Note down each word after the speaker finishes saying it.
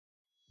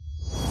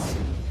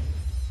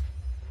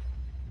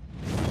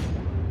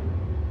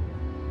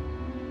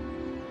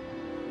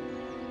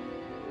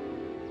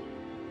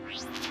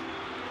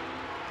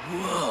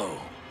Whoa.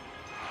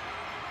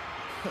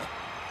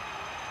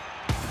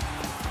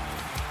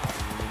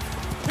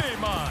 Hey,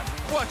 man!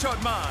 Watch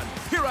out, man!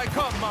 Here I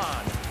come,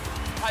 man!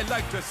 I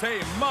like to say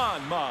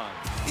man.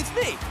 It's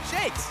me,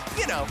 Shakes.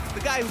 You know,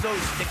 the guy who's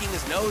always sticking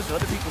his nose in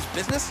other people's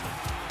business.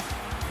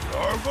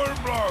 Blah,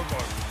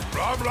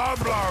 blah,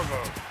 blah.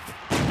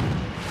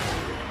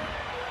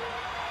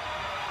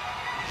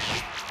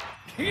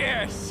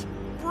 Yes,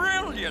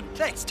 brilliant.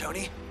 Thanks,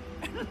 Tony.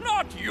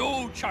 Not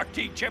you, Chuck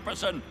T.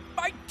 Chipperson.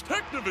 My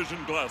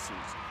Technovision glasses.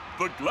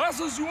 The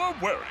glasses you are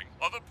wearing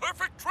are the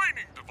perfect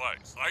training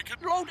device. I can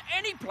load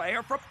any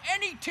player from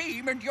any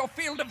team into your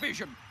field of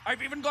vision.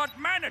 I've even got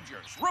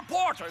managers,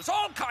 reporters,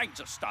 all kinds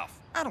of stuff.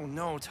 I don't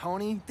know,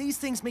 Tony. These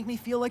things make me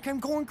feel like I'm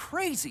going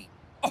crazy.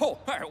 Oh,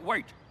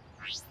 wait.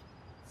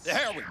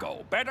 There we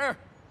go. Better?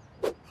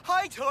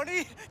 Hi,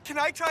 Tony. Can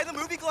I try the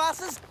movie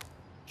glasses?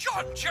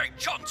 John J.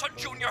 Johnson,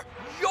 Jr.,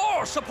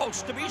 you're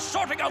supposed to be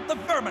sorting out the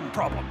vermin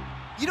problem.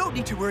 You don't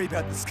need to worry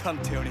about the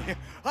skunk, Tony.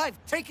 I've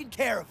taken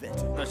care of it.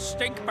 The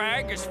stink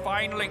bag is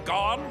finally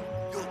gone?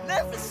 You'll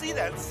never see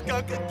that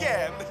skunk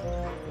again.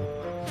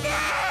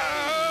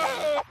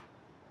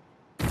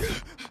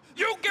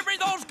 You give me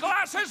those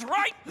glasses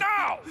right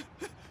now!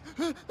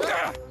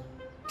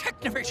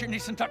 Technovision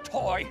isn't a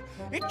toy.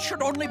 It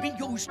should only be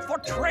used for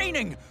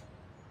training.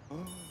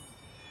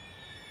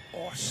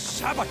 Or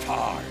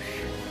sabotage.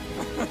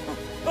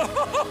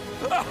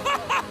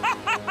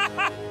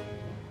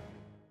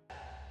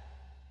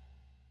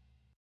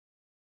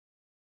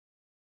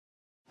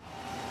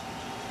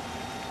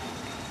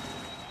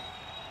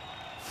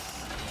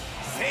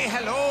 Say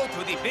hello to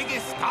the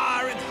biggest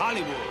star in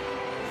Hollywood.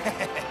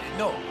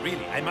 No,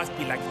 really, I must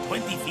be like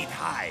 20 feet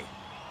high.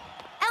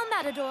 El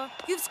Matador,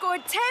 you've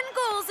scored 10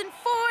 goals in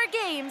 4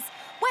 games.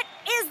 What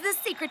is the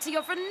secret to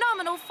your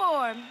phenomenal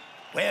form?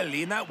 Well,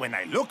 Lena, when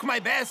I look my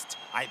best,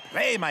 I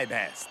play my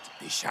best.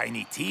 The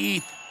shiny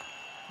teeth.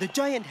 The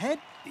giant head?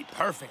 The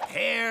perfect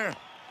hair.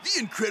 The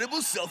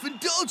incredible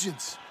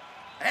self-indulgence.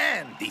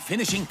 And the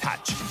finishing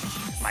touch.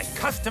 My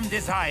custom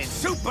design,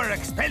 super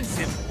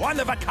expensive,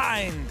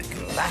 one-of-a-kind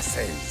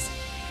glasses.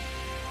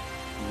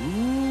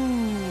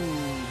 Ooh.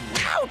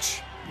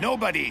 Ouch!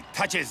 Nobody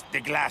touches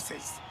the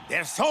glasses.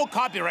 They're so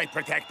copyright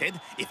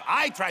protected, if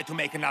I try to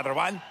make another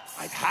one,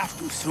 I'd have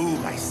to sue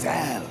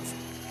myself.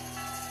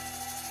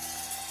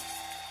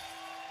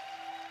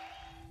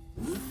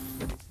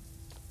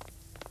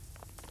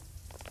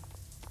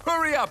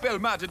 Hurry up, El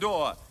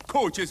Matador!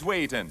 Coach is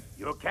waiting.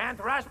 You can't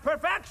rush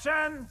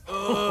perfection!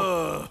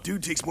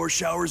 Dude takes more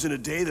showers in a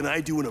day than I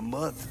do in a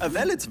month.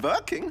 Well, it's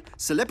working.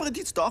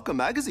 Celebrity Stalker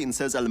magazine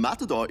says El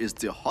Matador is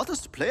the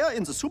hottest player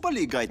in the Super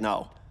League right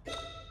now.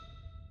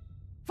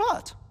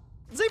 What?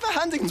 They were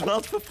handing them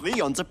out for free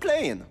on the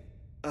plane.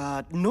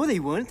 No they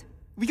weren't.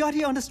 We got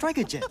here on the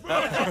striker jet. El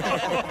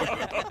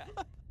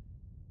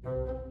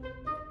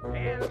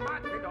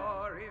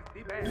Matador is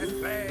the best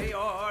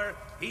player.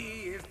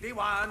 He is the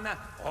one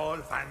all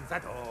fans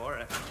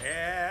adore.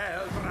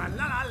 El la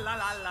la la la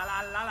la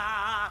la la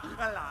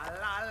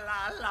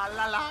la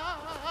la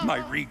la. My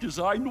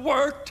redesign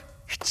worked.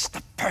 It's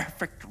the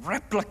perfect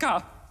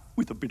replica.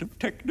 With a bit of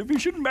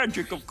Technovision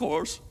magic, of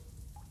course.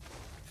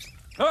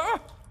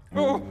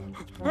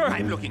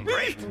 I'm looking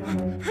great.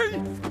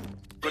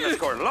 Gonna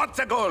score lots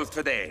of goals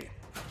today.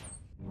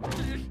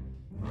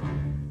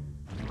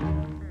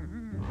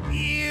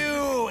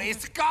 Ew, a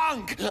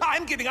skunk!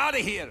 I'm getting out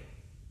of here.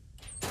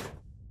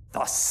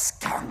 The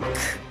skunk.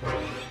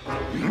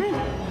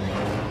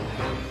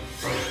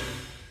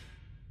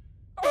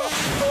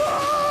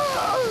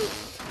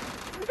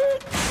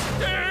 It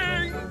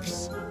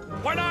stinks!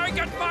 When I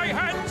get my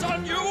hands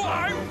on you,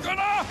 I'm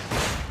gonna...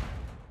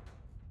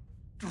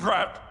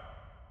 Drat.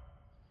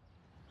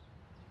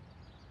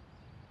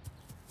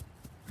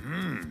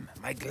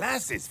 My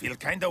glasses feel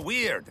kinda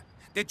weird.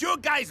 Did you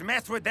guys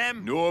mess with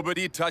them?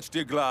 Nobody touched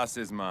your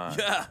glasses, man.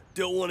 Yeah,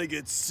 don't want to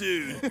get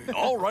sued.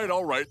 all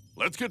right.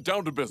 Let's get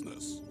down to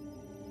business.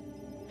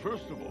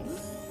 First of all,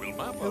 we'll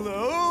map out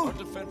our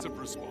defensive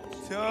response.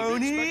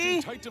 Tony?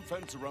 Expecting tight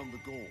defense around the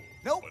goal.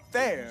 Nope, But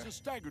there. use a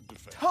staggered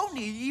defense.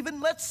 Tony even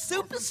lets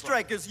Supa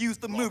Strikas use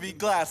the movie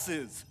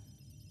glasses.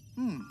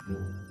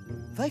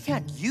 If I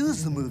can't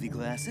use the movie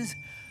glasses,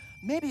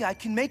 maybe I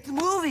can make the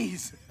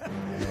movies.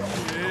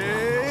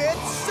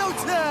 It's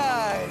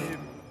showtime!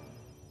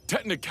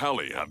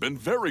 Technicali have been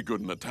very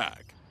good in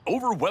attack,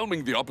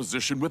 overwhelming the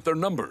opposition with their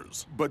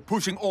numbers. But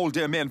pushing all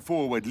their men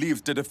forward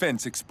leaves the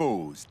defense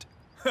exposed.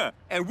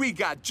 And we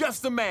got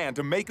just the man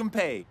to make them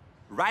pay.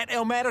 Right,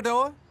 El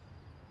Matador?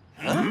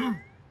 Huh?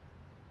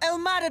 El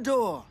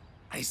Matador!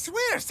 I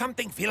swear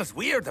something feels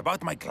weird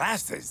about my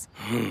glasses.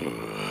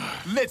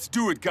 Let's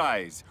do it,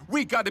 guys.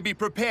 We gotta be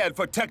prepared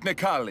for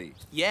Technicali.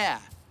 Yeah,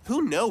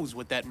 who knows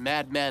what that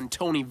madman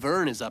Toni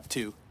Vern is up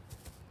to?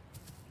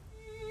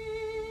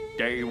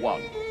 Day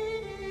 1.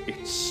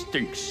 It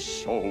stinks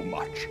so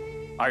much.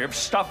 I have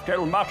stuffed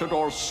El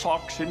Matador's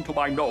socks into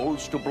my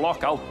nose to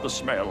block out the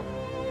smell.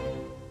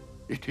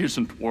 It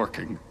isn't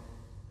working.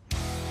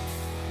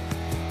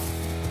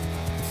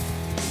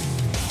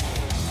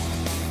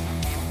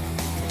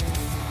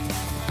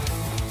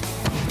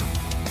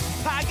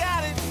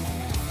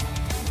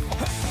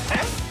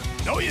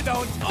 you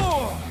don't.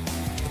 Oh!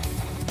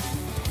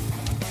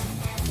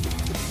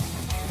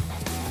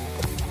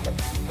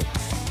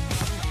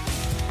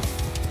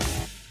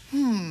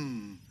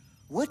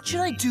 What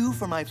should I do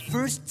for my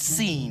first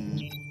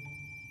scene?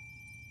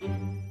 El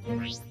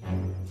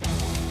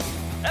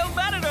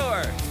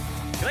Matador!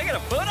 Can I get a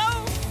photo?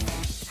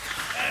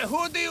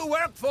 Who do you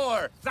work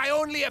for? I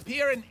only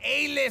appear in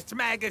A-list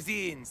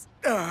magazines.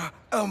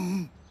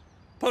 Ponytail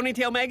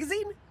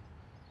Magazine?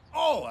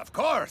 Oh, of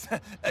course.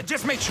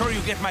 Just make sure you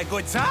get my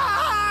good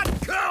side.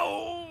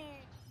 Go!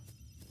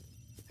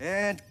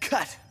 And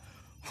cut.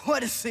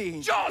 What a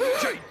scene. John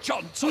J.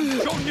 Johnson,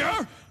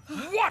 Jr.,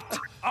 what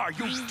are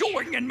you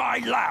doing in my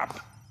lab?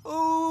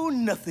 Oh,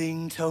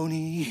 nothing,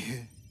 Tony.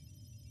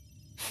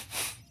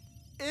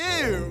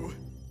 Ew!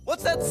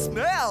 What's that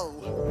smell?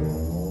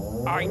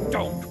 I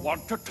don't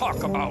want to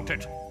talk about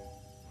it.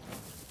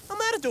 El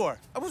Matador!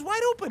 I was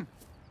wide open.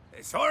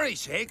 Sorry,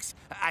 Shakes.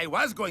 I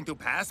was going to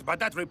pass, but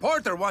that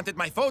reporter wanted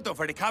my photo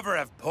for the cover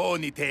of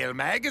Ponytail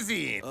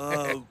magazine.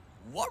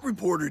 What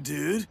reporter,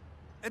 dude?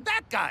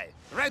 That guy,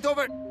 right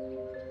over...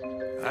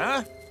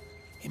 Huh?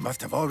 He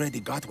must have already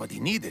got what he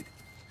needed.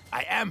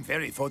 I am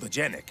very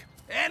photogenic.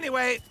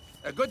 Anyway,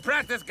 good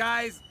practice,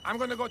 guys. I'm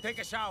gonna go take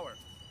a shower.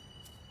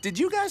 Did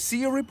you guys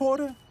see a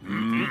reporter?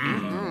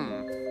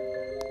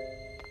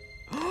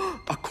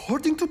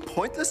 According to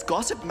Pointless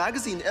Gossip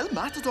magazine, El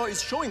Matador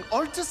is showing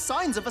alter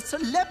signs of a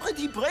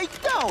celebrity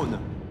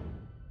breakdown.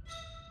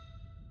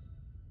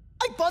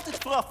 I bought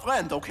it for a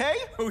friend, okay?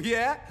 Oh,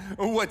 yeah?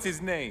 What's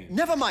his name?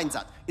 Never mind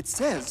that. It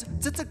says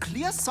that the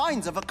clear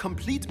signs of a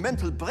complete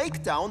mental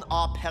breakdown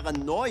are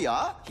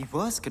paranoia, He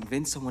was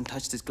convinced someone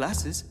touched his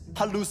glasses.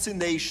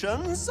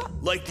 hallucinations,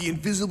 Like the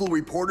invisible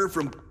reporter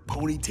from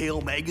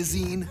Ponytail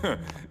magazine?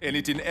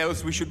 Anything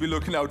else we should be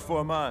looking out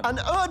for, man? an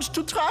urge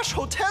to trash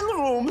hotel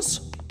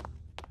rooms.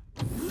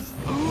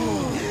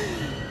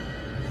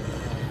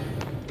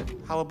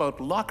 How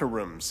about locker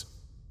rooms?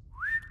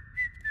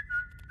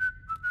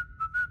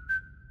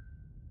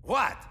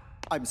 What?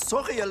 I'm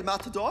sorry, El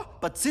Matador,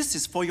 but this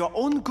is for your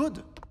own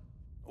good.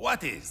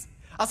 What is?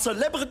 A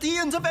celebrity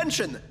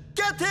intervention.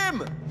 Get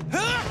him!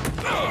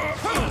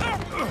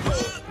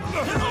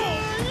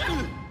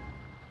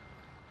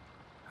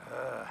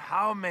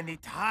 How many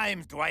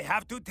times do I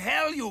have to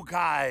tell you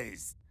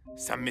guys?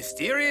 Some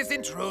mysterious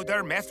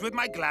intruder messed with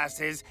my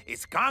glasses, a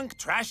skunk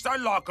trashed our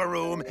locker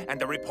room, and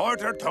the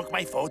reporter took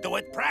my photo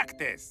at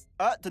practice.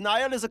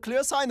 Denial is a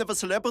clear sign of a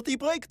celebrity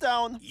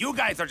breakdown. You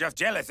guys are just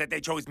jealous that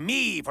they chose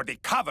me for the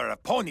cover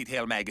of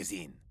Ponytail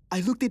magazine.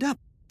 I looked it up.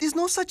 There's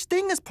no such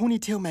thing as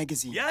Ponytail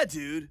magazine. Yeah,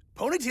 dude.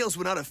 Ponytails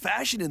went out of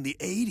fashion in the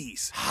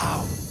 80s.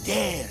 How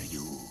dare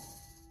you?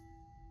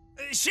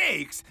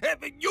 Shakes,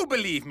 you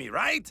believe me,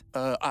 right?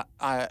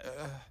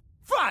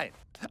 Fine.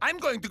 I'm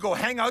going to go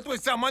hang out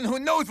with someone who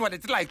knows what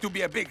it's like to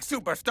be a big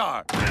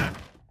superstar.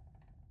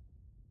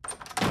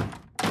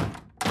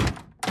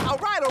 All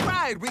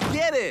right, we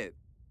get it.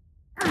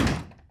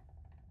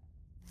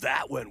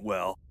 That went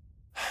well.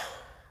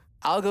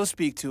 I'll go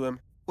speak to him.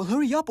 Well,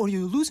 hurry up or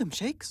you lose him,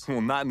 Shakes.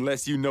 Well, not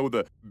unless you know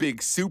the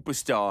big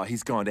superstar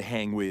he's going to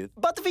hang with.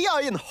 But we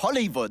are in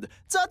Hollywood.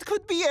 That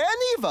could be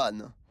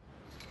anyone.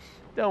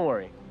 Don't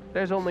worry.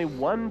 There's only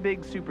one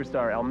big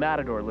superstar El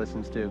Matador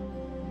listens to.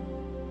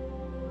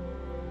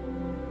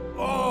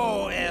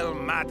 Oh, El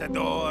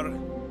Matador.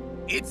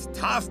 It's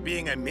tough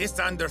being a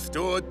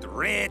misunderstood,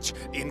 rich,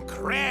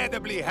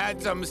 incredibly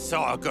handsome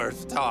soccer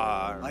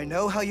star. I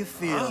know how you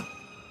feel.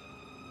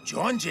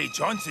 John J.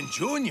 Johnson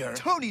Jr.?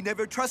 Tony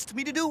never trusts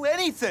me to do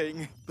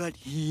anything. But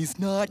he's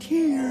not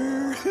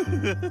here.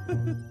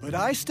 But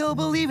I still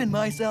believe in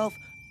myself,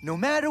 no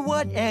matter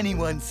what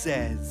anyone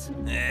says.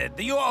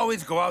 Do you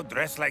always go out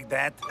dressed like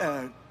that?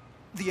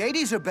 The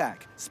 80s are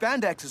back.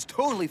 Spandex is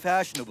totally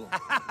fashionable.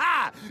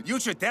 You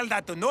should tell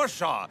that to North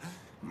Shaw.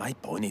 My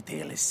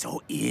ponytail is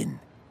so in.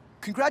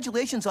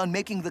 Congratulations on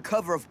making the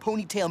cover of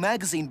Ponytail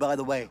magazine, by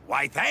the way.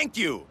 Why, thank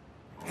you.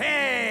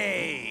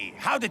 Hey,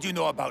 how did you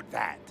know about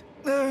that?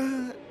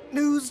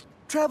 News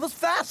travels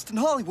fast in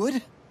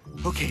Hollywood.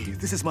 Okay,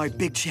 this is my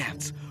big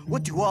chance.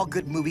 What do all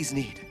good movies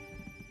need?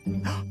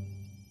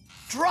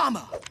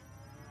 Drama!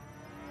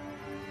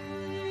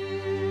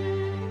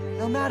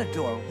 El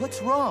Matador,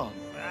 what's wrong?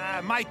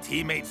 My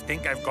teammates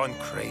think I've gone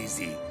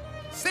crazy.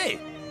 Say,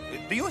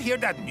 do you hear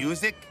that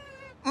music?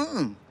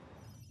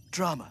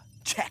 Drama,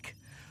 check.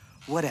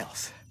 What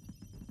else?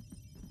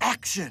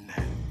 Action!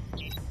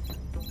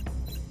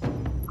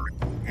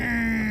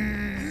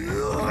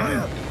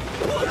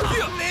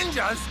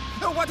 Ninjas?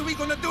 What are we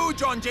gonna do,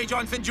 John J.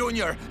 Johnson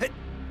Jr.?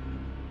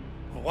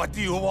 What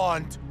do you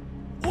want?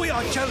 We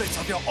are jealous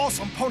of your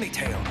awesome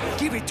ponytail.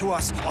 Give it to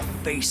us or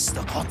face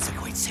the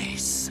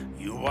consequences.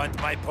 You want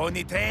my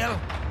ponytail?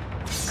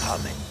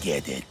 Come and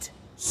get it.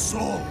 So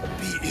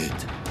be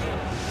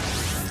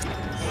it.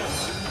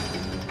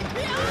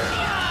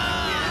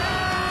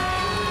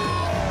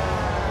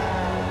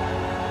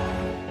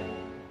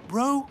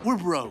 Bro, we're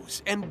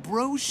bros, and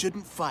bros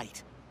shouldn't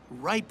fight.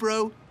 Right,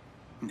 bro?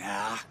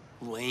 Nah,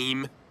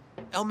 lame.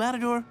 El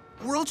Matador,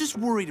 we're all just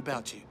worried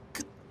about you.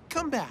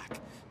 Come back.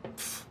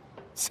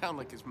 Sound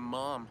like his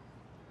mom.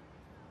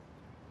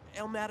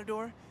 El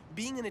Matador,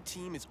 being in a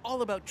team is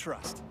all about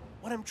trust.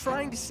 What I'm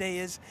trying to say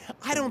is,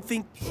 I don't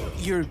think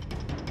you're...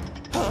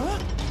 Huh?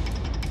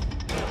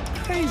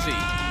 Crazy.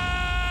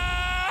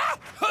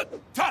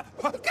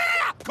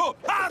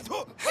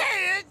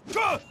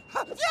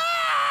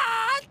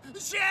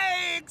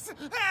 Shakes!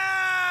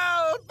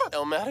 Help!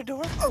 El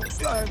Matador? Oh,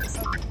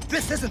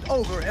 this isn't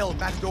over, El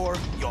Matador.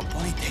 Your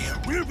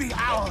ponytail will be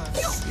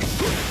ours.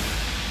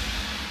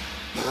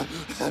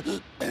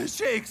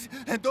 Shakes,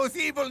 and those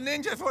evil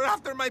ninjas were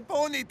after my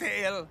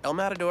ponytail. El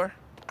Matador,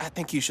 I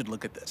think you should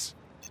look at this.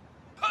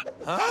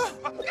 Huh?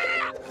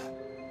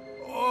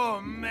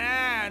 Oh,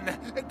 man.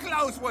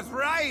 Klaus was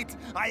right.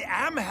 I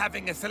am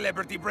having a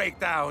celebrity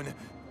breakdown.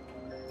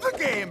 The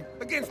game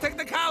against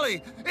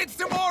Technicali. It's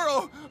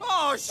tomorrow.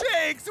 Oh,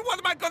 Shakes, what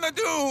am I gonna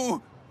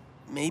do?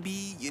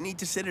 Maybe you need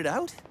to sit it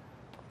out?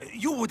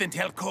 You wouldn't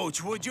tell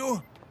Coach, would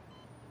you?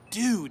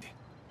 Dude,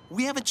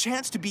 we have a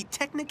chance to beat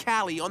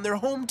Technicali on their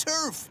home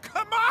turf.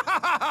 Come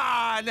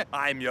on!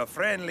 I'm your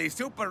friendly,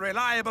 super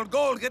reliable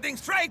goal-getting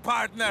strike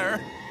partner.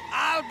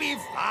 I'll be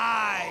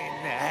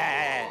fine.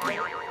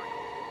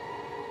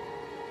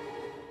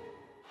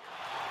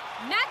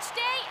 Match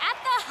day at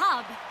the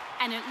Hub.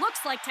 And it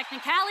looks like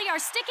Technicali are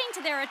sticking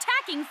to their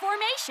attacking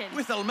formation.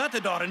 With El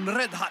Matador in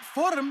red-hot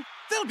form,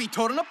 they'll be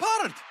torn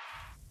apart.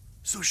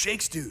 So,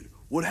 Shakes, dude,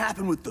 what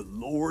happened with the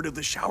Lord of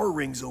the Shower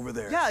Rings over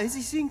there? Yeah, is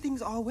he seeing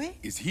things our way?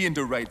 Is he in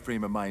the right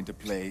frame of mind to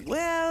play?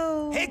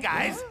 Well... Hey,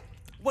 guys,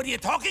 what are you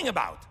talking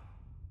about?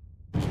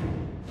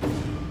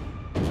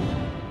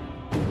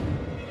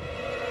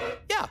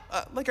 Yeah,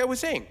 like I was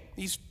saying,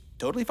 he's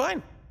totally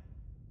fine.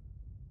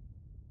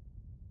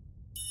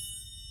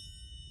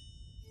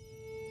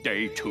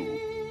 Day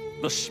 2.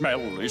 The smell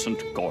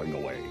isn't going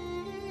away.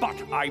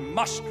 But I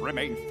must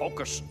remain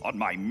focused on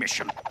my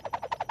mission.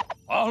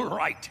 All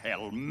right,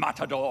 El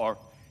Matador.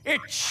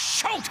 It's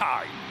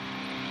showtime!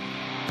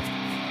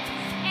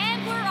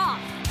 And we're off.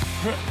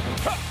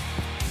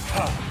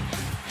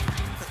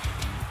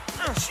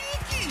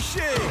 Cheeky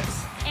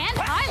Shakes! And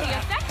highly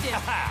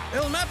effective.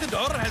 El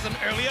Matador has an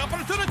early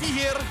opportunity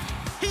here.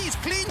 He's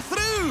clean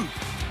through.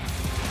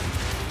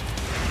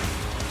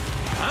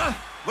 Huh?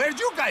 Where'd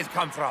you guys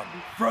come from?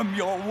 From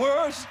your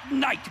worst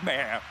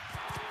nightmare.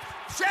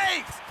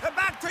 Shakes,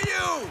 back to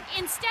you!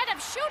 Instead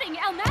of shooting,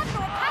 El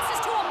Matador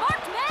passes to a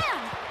marked man.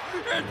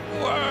 It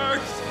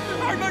works!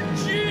 I'm a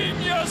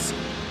genius!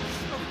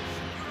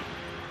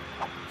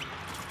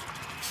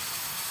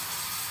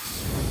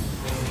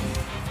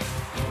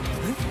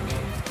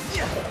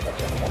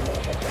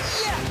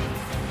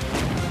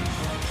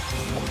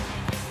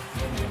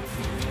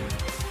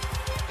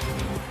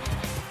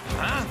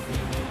 Huh?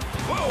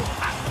 Whoa!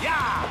 Ha,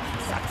 yeah!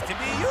 Sucks to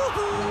be you!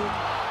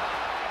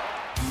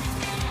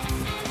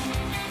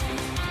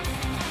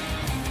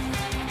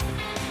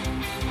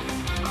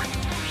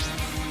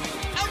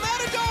 El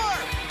Matador!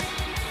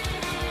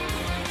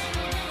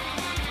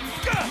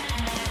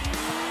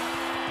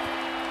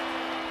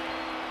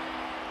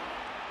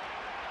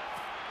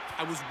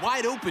 I was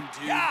wide open,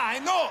 dude. Yeah, I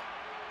know!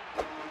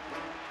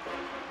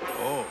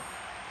 Oh.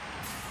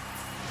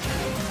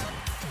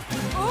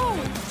 Ooh,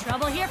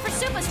 trouble here for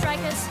Supa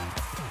Strikas.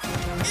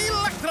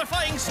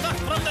 Electrifying stuff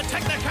from the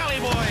Technicali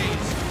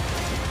boys.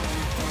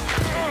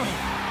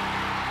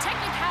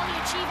 Technicali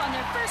achieve on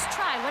their first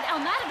try what El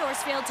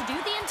Matador's failed to do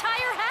the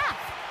entire half.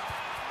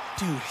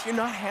 Dude, you're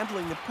not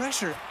handling the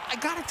pressure. I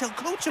gotta tell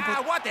Coach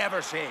about...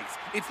 Whatever, Shakes.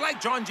 It's like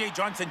John J.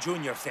 Johnson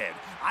Jr. said.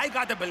 I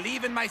gotta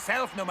believe in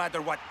myself no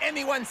matter what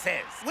anyone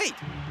says. Wait,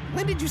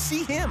 when did you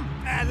see him?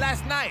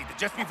 Last night,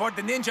 just before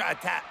the ninja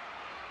attack.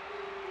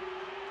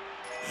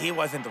 He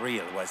wasn't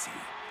real, was he?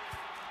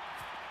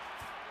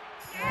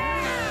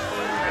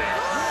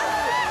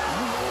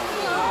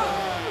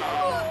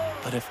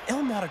 But if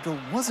El Matador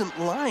wasn't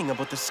lying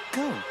about the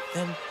skunk,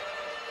 then...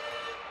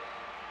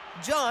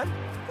 John,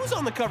 who's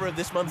on the cover of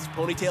this month's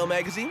Ponytail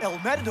magazine? El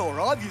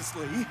Matador,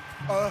 obviously.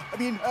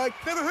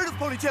 Never heard of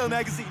Ponytail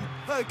magazine.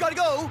 Gotta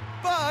go.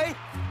 Bye.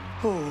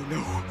 Oh,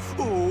 no.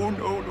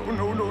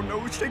 Oh,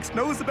 no. Shakes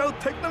knows about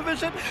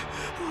Technovision.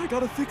 Oh, I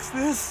gotta fix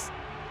this.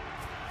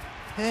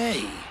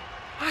 Hey,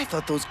 I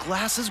thought those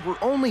glasses were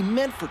only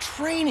meant for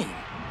training.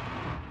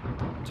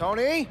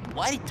 Tony?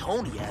 Why did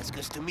Tony ask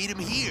us to meet him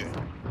here?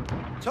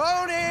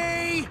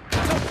 Tony!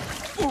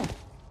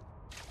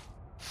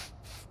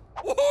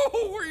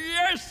 Oh,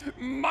 yes!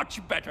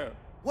 Much better.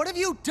 What have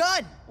you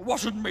done?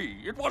 Wasn't me.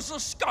 It was the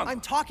skunk.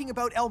 I'm talking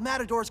about El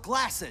Matador's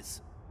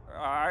glasses.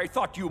 I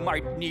thought you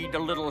might need a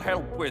little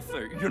help with,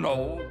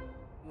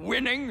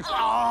 winning.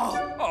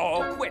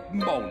 Oh, quit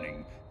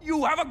moaning.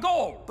 You have a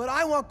goal. But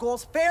I want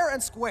goals fair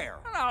and square.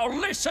 Now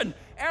listen,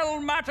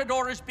 El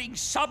Matador is being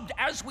subbed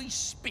as we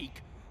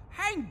speak.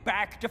 Hang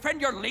back,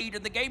 defend your lead,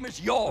 and the game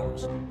is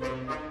yours.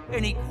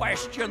 Any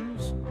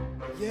questions?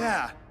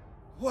 Yeah.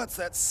 What's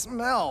that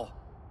smell?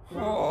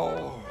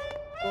 Oh.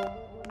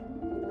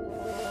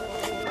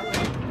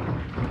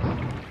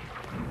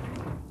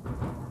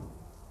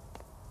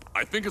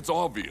 I think it's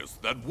obvious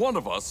that one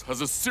of us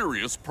has a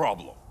serious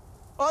problem.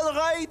 All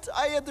right,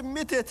 I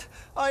admit it.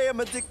 I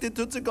am addicted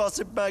to the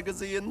gossip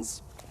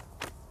magazines.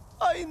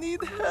 I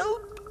need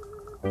help.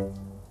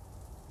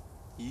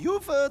 You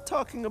were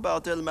talking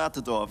about El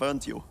Matador,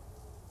 weren't you?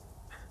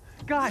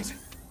 Guys,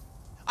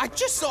 I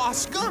just saw a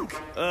skunk.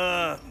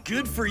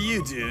 Good for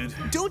you, dude.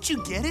 Don't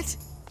you get it?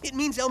 It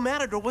means El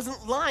Matador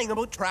wasn't lying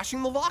about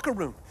trashing the locker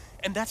room.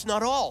 And that's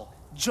not all.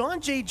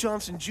 John J.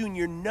 Johnson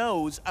Jr.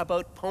 knows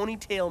about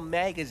Ponytail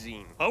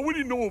Magazine. How would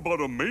he know about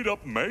a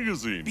made-up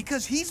magazine?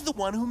 Because he's the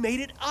one who made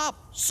it up.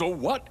 So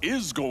what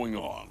is going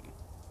on?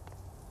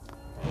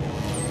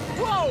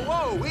 Whoa,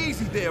 whoa,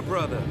 easy there,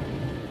 brother.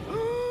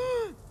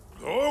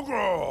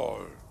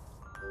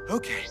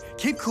 Okay,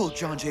 keep cool,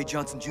 John J.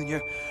 Johnson Jr.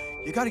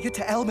 You gotta get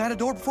to El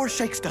Matador before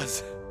Shakes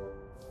does.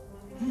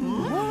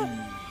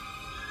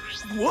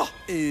 Whoa.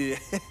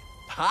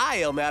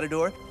 Hi, El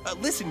Matador.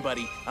 Listen,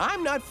 buddy,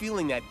 I'm not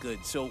feeling that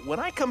good, so when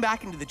I come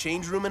back into the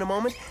change room in a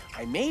moment,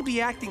 I may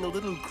be acting a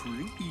little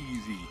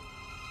crazy.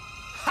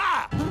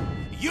 Ha!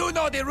 You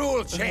know the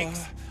rules,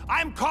 Shakes.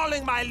 I'm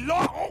calling my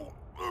law.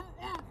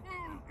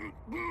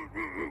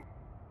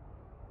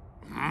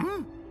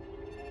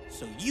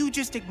 So you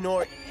just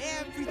ignore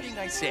everything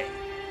I say.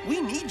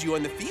 We need you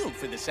on the field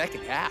for the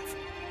second half.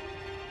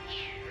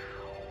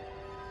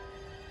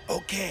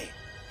 Okay,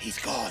 he's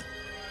gone.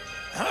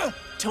 Huh?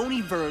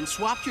 Toni Vern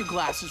swapped your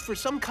glasses for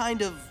some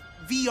kind of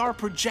VR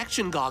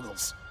projection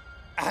goggles.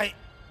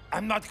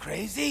 I'm not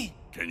crazy?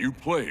 Can you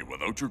play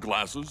without your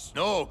glasses?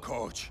 No,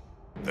 Coach.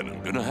 Then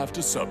I'm gonna have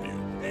to sub you.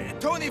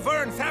 Toni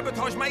Vern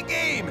sabotaged my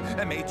game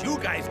and made you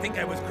guys think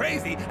I was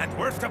crazy, and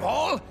worst of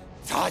all,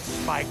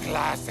 touched my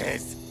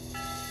glasses.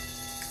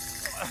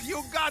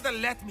 You gotta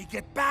let me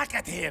get back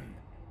at him.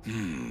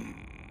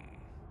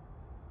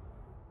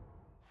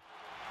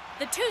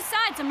 The two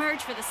sides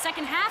emerge for the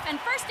second half, and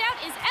first out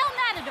is El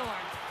Matador.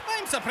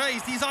 I'm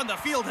surprised he's on the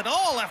field at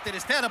all after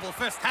his terrible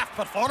first half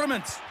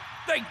performance.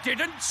 They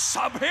didn't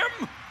sub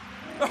him?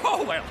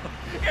 Oh, well,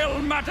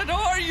 El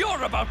Matador,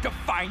 you're about to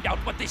find out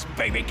what this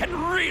baby can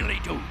really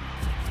do.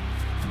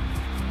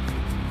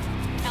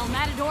 El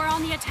Matador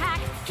on the attack.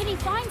 Can he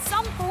find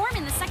some form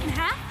in the second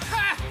half?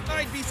 Ha!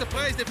 I'd be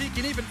surprised if he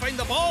can even find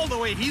the ball the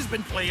way he's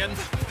been playing.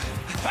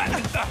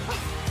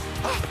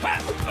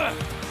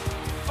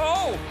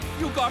 Oh,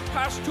 you got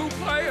past 2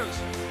 players.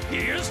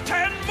 Here's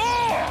 10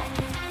 more!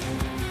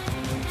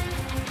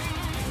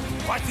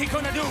 What's he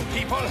gonna do,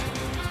 people?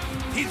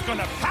 He's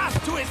gonna pass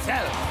to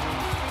himself.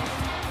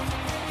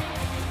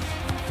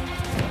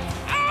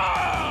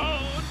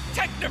 Oh!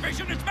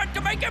 Technivision is meant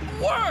to make him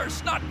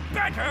worse, not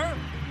better.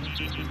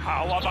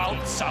 How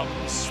about some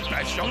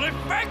special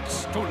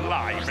effects to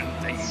liven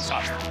things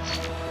up?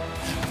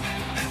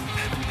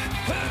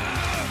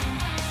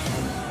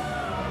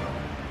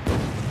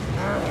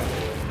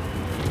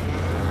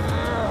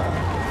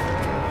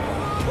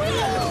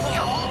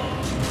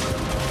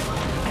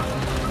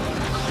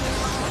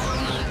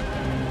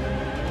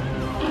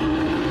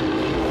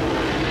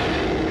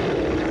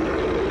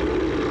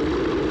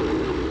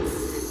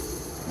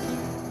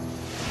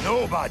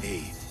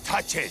 Nobody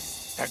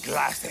touches the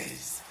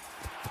glasses.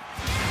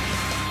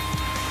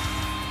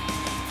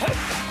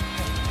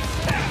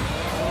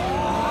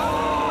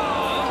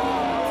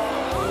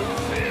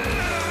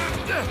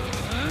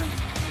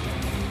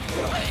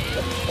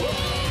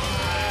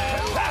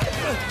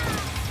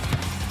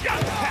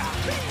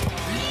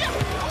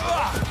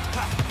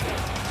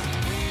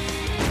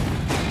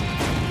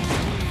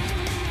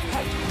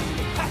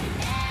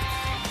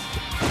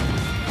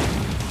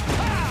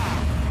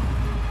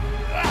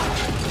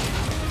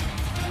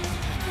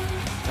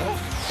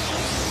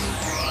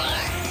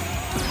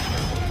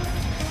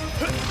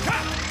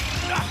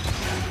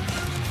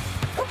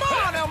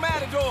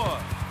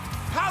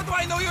 How do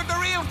I know you're the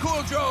real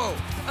Cool Joe?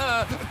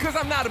 Because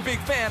I'm not a big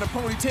fan of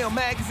Ponytail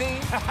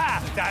Magazine.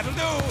 That'll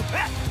do.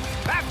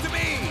 Back to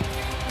me.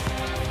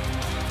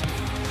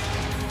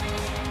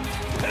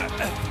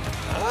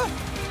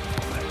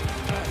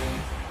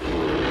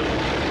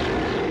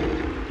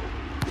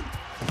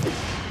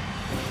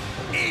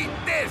 Eat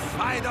this,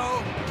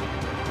 Fido.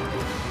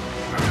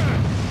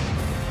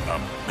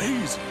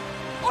 Amazing.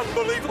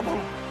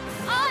 Unbelievable.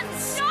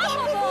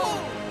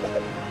 Unstoppable!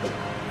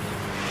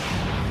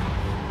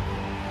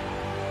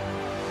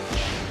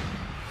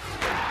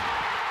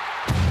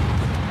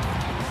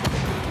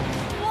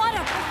 What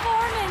a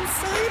performance!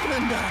 Hey,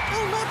 Brenda!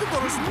 El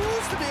Matador's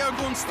moves today are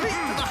going straight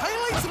to the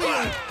highlights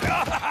reel!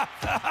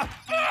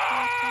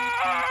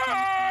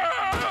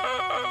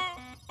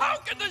 How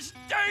can this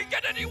day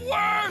get any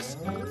worse?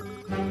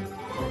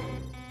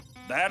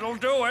 That'll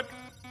do it.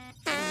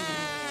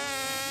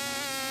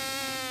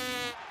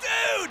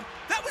 Dude,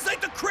 that was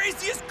like the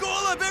craziest goal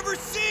I've ever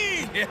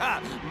seen!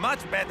 Yeah,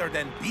 much better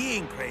than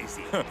being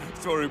crazy.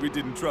 Sorry we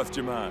didn't trust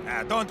you,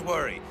 man. Don't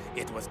worry,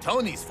 it was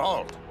Tony's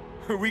fault.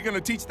 Are we gonna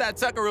teach that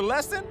sucker a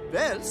lesson?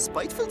 Well,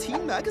 Spiteful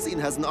Teen Magazine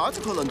has an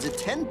article on the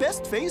 10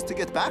 best ways to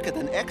get back at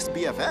an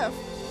ex-BFF.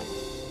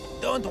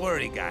 Don't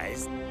worry,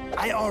 guys.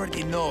 I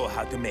already know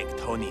how to make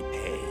Tony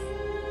pay.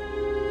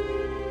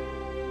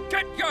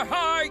 Get your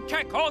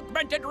high-tech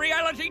augmented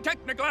reality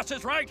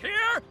technoglasses right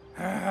here.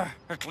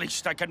 At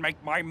least I can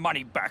make my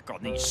money back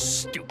on these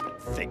stupid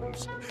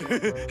things.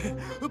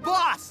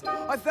 Boss,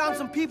 I found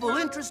some people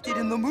interested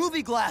in the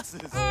movie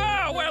glasses.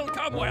 Ah,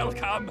 welcome,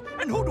 welcome.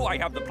 And who do I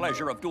have the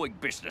pleasure of doing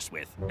business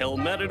with? El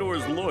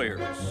Matador's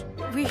lawyers.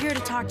 We're here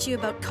to talk to you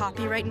about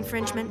copyright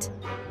infringement.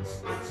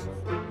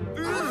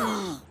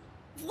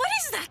 What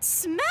is that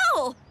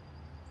smell?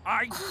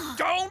 I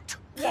don't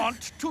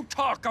want to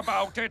talk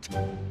about it.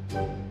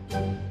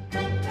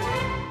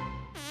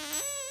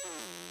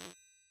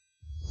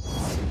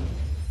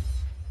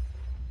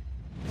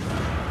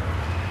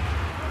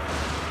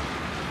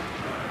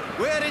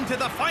 We're into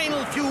the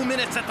final few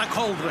minutes at the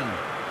cauldron.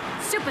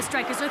 Supa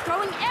Strikas are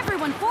throwing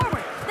everyone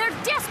forward. They're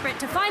desperate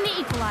to find the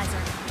equalizer.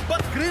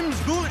 But Grimm's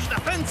ghoulish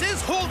defense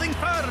is holding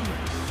firm.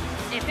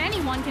 If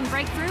anyone can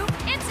break through,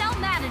 it's El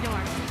Matador.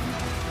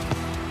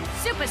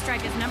 Supa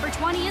Strikas number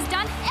 20 has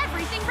done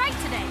everything right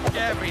today.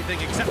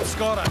 Everything except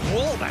score a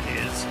goal, that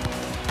is.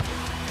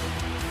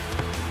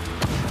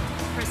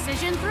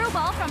 Precision through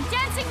ball from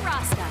dancing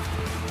Rasta.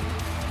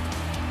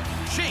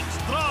 Shakes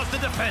draws the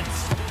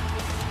defense.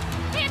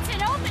 It's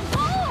an open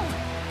goal!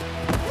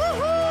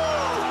 Woohoo!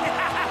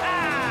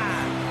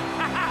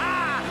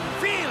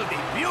 Feel the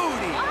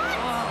beauty!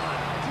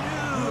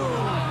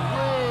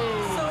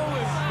 So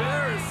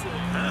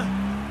embarrassing.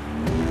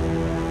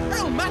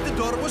 El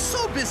Matador was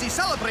so busy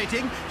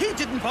celebrating, he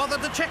didn't bother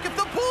to check if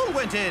the ball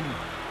went in.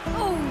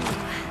 Oh,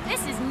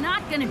 this is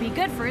not going to be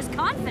good for his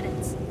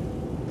confidence.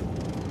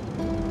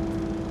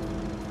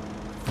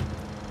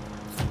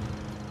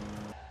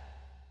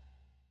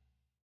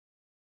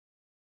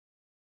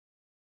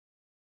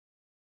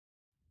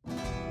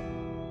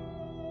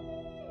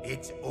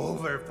 It's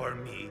over for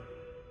me.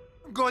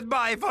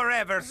 Goodbye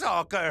forever,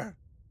 soccer.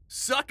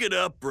 Suck it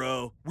up,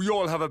 bro. We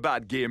all have a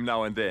bad game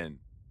now and then.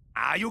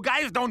 Ah, you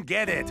guys don't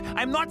get it.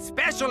 I'm not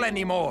special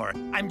anymore.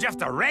 I'm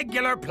just a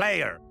regular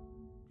player.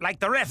 Like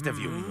the rest of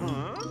you.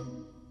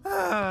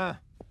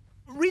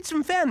 Read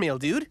some fan mail,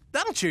 dude.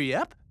 That'll cheer you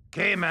up.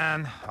 Okay,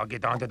 man. I'll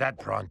get onto that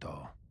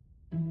pronto.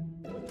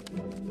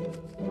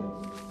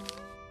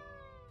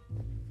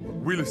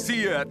 We'll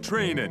see you at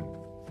training,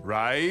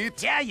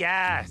 right?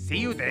 Yeah. See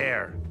you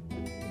there.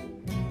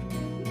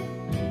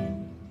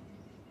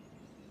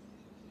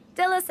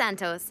 De Los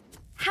Santos,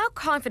 how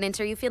confident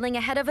are you feeling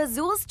ahead of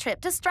Azul's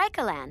trip to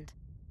Strikaland?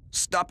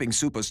 Stopping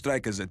Supa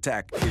Strikas'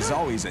 attack is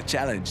always a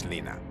challenge,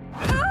 Lena.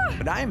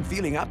 But I'm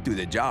feeling up to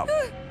the job.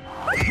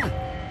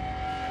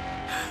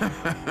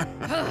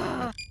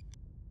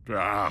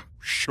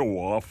 Show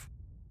off.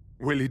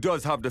 Well, he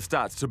does have the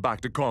stats to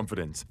back the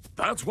confidence.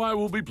 That's why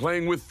we'll be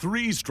playing with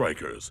 3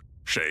 strikers.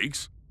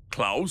 Shakes,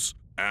 Klaus,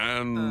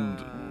 and...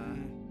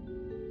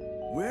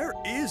 Where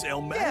is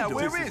El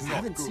Matador? Yeah, where is he? I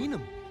haven't seen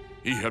him.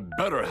 He had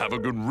better have a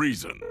good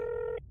reason.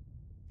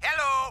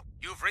 Hello,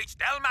 you've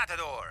reached El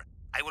Matador.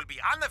 I will be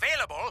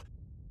unavailable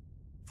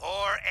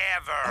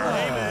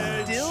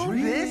forever. Still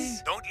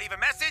this? Don't leave a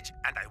message,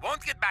 and I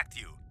won't get back to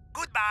you.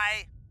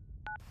 Goodbye.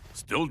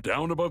 Still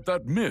down about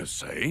that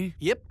miss, eh?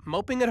 Yep,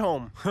 moping at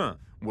home. Huh.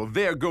 Well,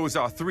 there goes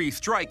our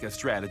 3-striker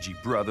strategy,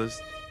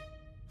 brothers.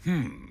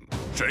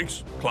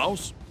 Shakes,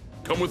 Klaus,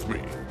 come with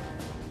me.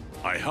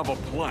 I have a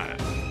plan.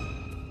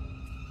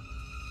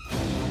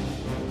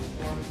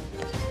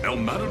 El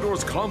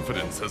Matador's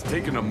confidence has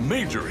taken a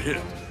major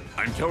hit.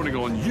 I'm counting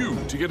on you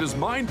to get his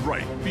mind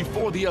right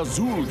before the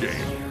Azul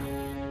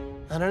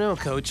game. I don't know,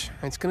 Coach.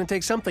 It's gonna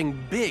take something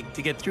big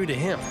to get through to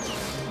him.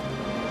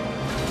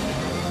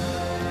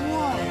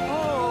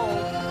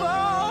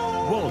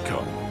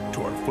 Welcome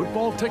to our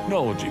football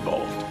technology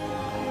vault.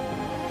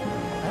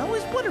 I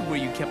always wondered where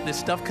you kept this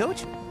stuff,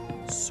 Coach.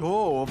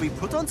 So, we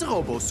put on the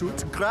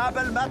robo-suit, grab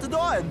El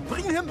Matador, and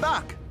bring him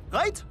back,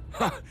 right?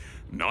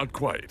 Not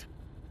quite.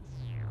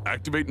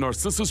 Activate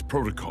Narcissus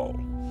Protocol.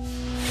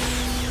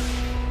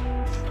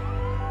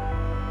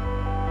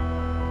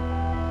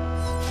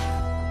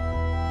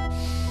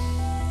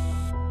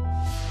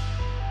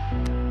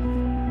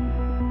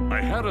 I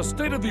had a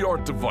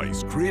state-of-the-art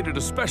device created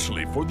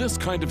especially for this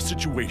kind of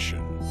situation.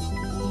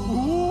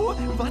 Ooh,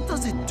 what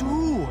does it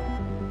do?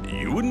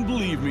 You wouldn't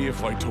believe me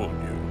if I told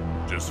you.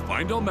 Just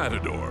find El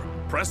Matador,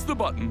 press the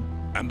button,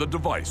 and the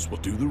device will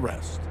do the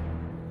rest.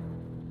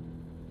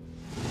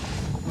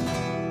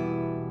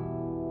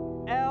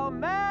 El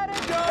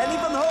Matador!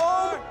 Anyone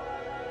home?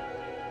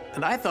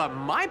 And I thought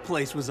my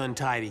place was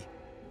untidy.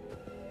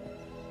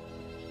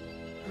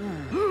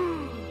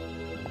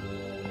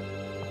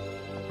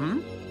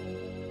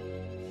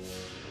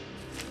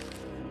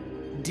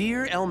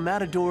 Dear El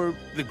Matador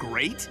the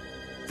Great?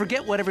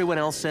 Forget what everyone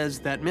else says.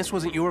 That miss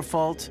wasn't your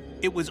fault.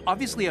 It was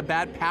obviously a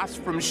bad pass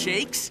from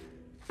Shakes.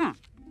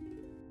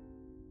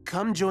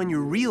 Come join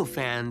your real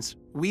fans.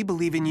 We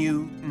believe in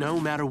you no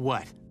matter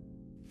what.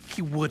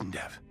 He wouldn't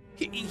have.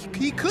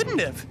 He couldn't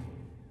have.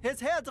 His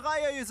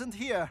hairdryer isn't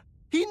here.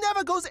 He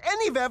never goes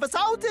anywhere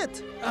without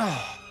it.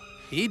 Oh,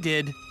 he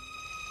did.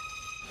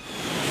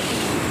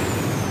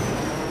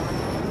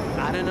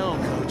 I don't know,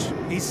 Coach.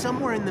 He's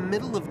somewhere in the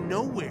middle of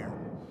nowhere.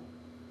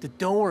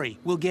 Don't worry,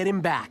 we'll get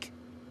him back.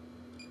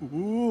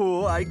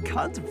 Ooh, I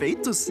can't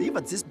wait to see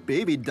what this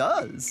baby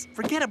does.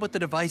 Forget about the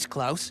device,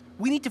 Klaus.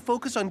 We need to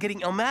focus on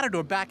getting El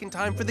Matador back in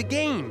time for the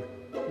game.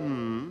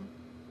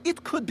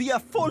 It could be a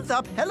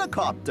fold-up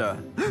helicopter.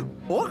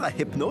 Or a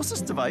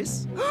hypnosis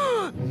device.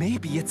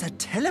 Maybe it's a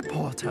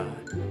teleporter.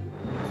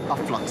 A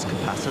flux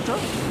capacitor?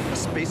 A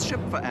spaceship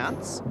for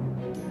ants?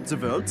 The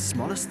world's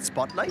smallest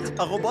spotlight?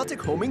 A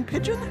robotic homing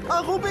pigeon?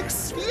 A Rubik's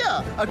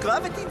sphere? A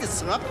gravity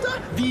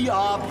disruptor?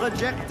 VR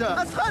projector?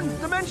 A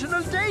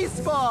trans-dimensional day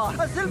spa?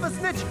 A silver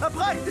snitch? A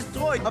practice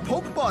droid? A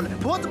pokeball?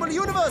 Portable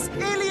universe?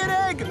 Alien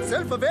egg?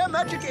 Self-aware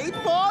magic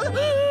 8-ball?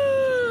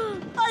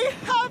 I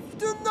have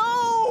to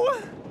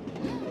know!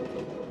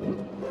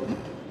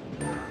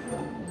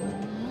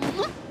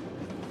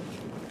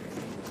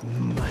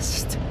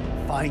 Must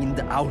find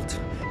out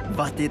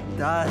what it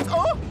does.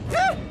 Oh!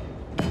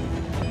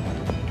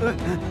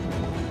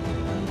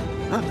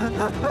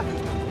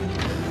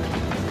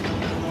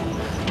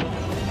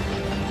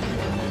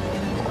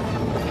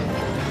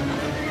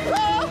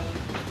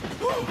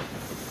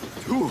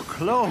 Too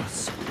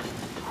close.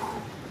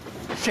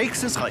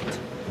 Shakes is right.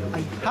 I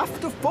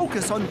have to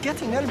focus on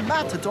getting El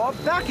Matador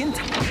back in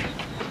time.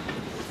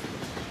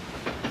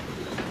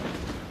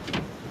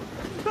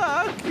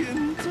 Back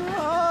in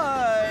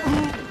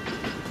time.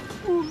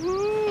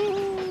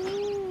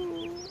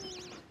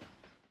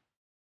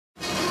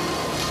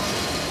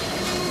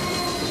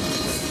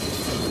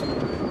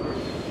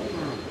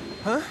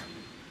 Huh?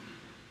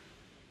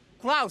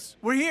 Klaus,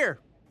 we're here.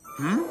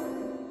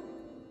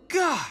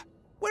 God,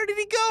 where did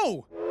he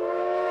go?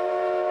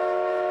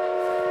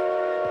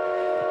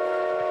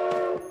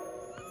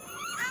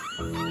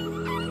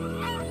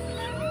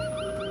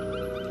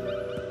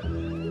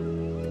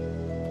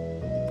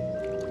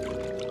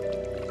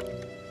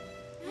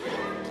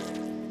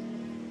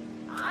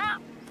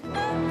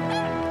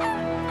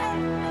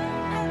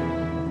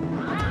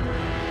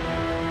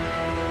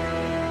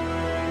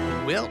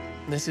 Well,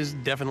 this is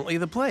definitely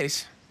the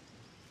place.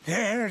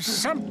 There's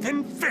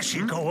something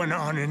fishy going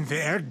on in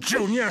there,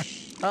 Junior.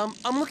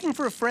 I'm looking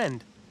for a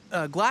friend.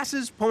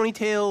 Glasses,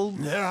 ponytail...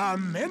 There are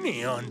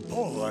many on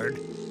board,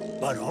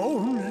 but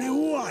only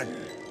one.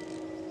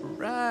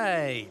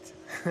 Right.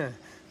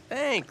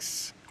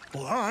 Thanks.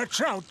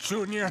 Watch out,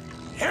 Junior.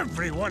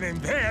 Everyone in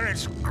there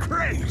is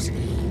crazy.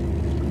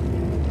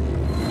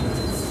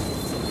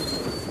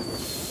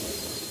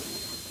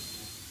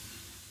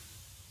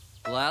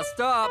 Last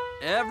stop.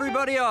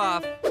 Everybody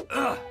off.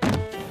 Huh?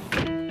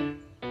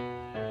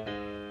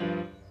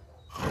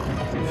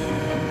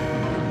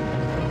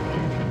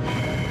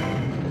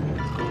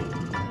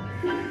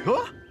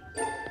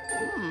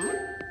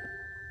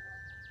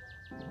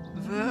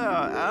 Where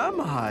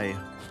am I?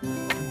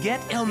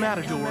 Get El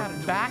Matador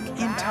back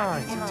in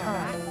time.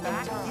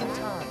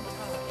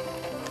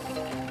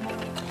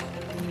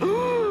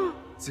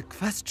 The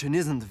question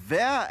isn't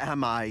where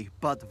am I,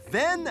 but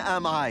when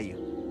am I?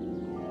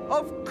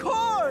 Of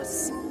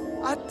course!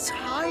 A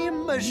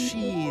time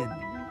machine!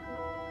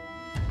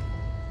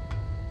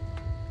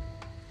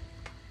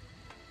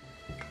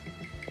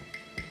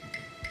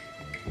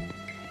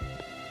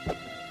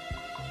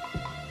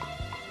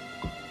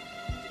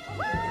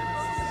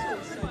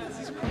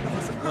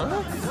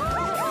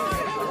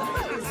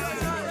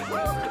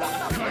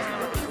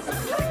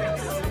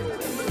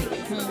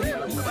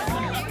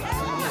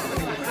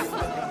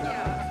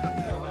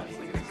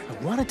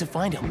 I wanted to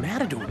find El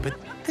Matador, but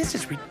this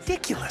is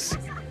ridiculous.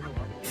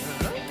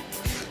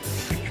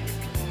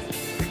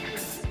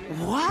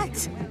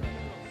 What?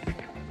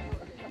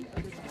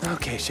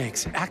 Okay,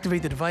 Shakes.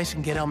 Activate the device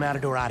and get El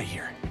Matador out of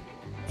here.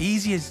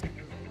 Easy as...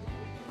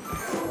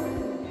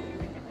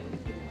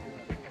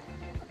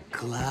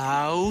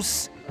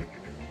 Klaus?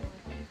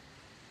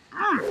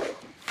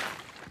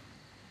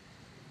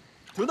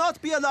 Do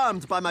not be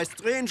alarmed by my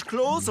strange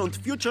clothes and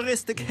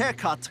futuristic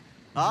haircut.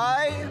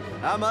 I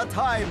am a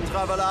time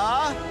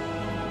traveler.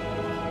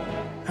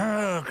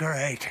 Oh,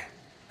 great.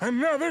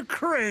 Another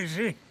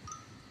crazy.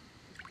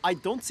 I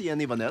don't see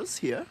anyone else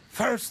here.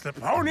 First the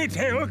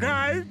ponytail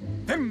guy,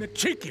 then the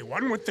cheeky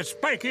one with the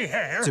spiky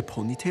hair. The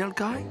ponytail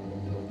guy?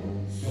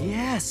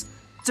 Yes,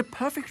 the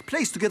perfect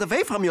place to get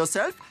away from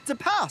yourself, the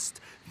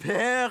past.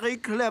 Very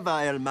clever,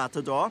 El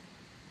Matador.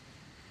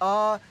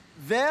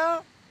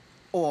 Where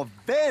or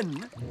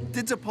when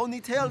did the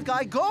ponytail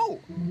guy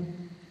go?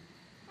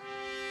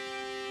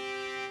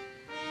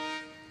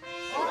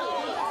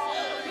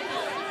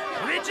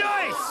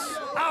 Rejoice!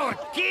 Our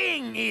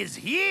king is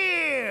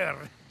here!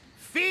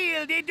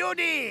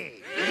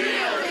 Fieldy-doody!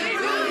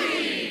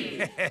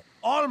 Fieldy-doody!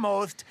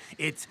 Almost.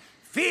 It's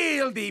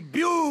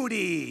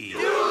fieldy-beauty!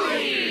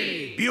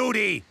 Beauty!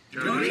 Beauty!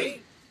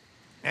 Beauty?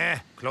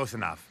 Close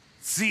enough.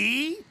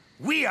 See?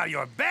 We are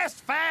your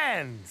best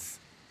fans!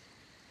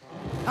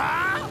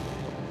 Huh?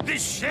 The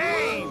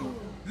shame!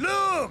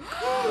 Look!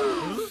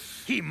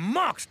 He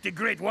mocks the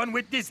great one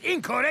with this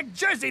incorrect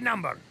jersey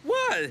number!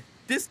 What?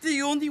 This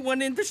the only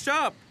one in the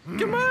shop.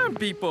 Come on,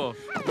 people.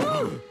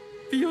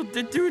 Feel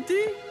the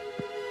duty?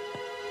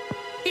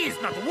 He is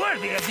not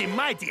worthy of the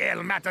mighty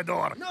El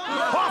Matador.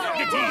 Off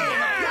the team!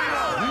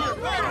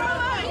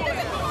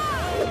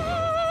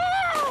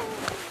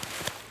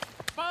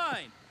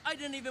 Fine. I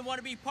didn't even want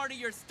to be part of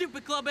your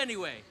stupid club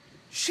anyway.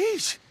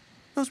 Sheesh!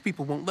 Those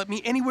people won't let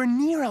me anywhere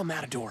near El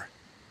Matador.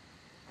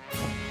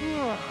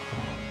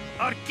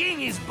 Our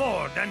king is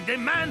bored and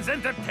demands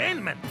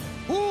entertainment.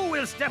 Who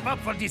will step up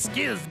for the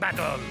skills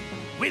battle?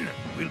 Winner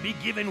will be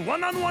given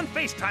one-on-one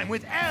FaceTime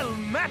with El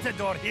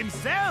Matador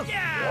himself.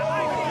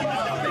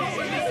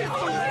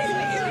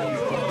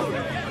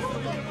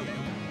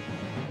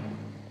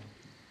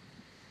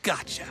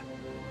 Gotcha.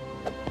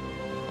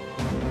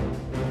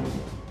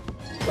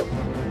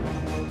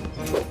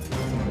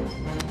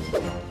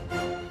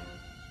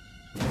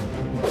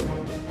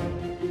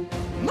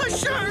 My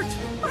shirt!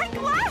 My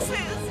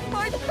glasses!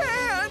 My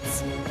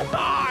pants!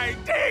 My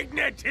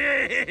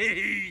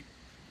dignity!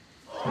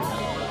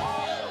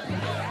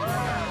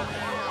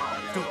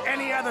 Do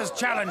any others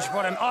challenge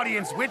for an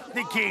audience with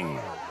the king?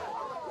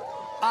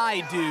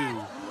 I do.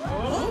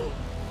 Huh?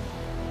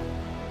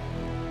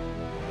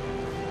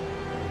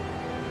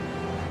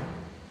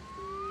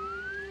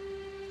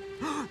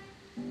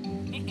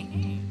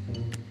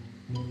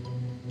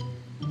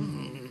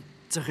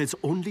 There is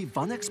only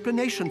one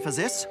explanation for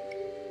this.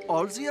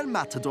 All the El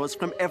Matadors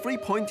from every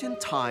point in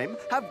time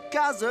have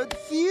gathered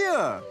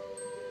here.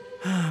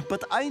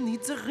 But I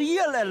need the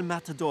real El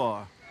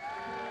Matador.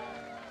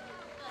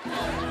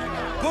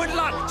 Good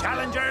luck,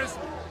 challengers!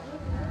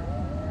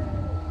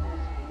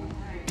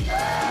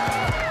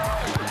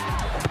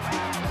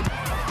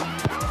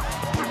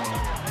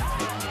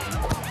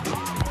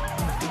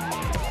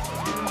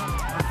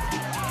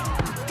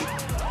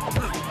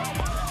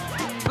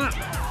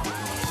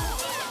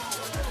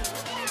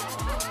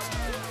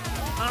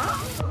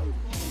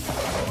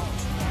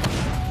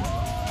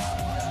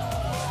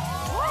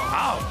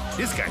 Wow,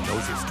 this guy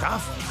knows his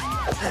stuff.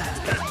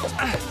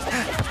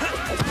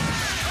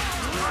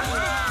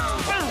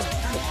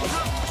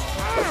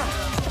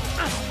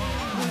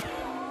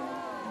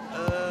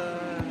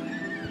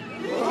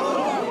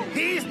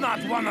 He's not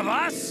one of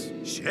us!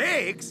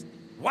 Shakes?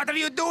 What are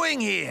you doing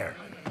here?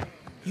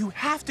 You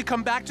have to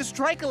come back to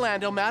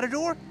Strikerland, El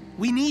Matador.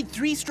 We need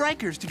 3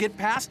 strikers to get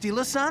past De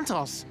Los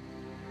Santos.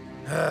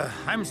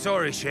 I'm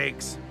sorry,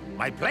 Shakes.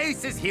 My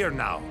place is here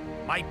now.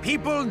 My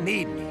people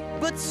need me.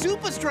 But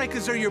Supa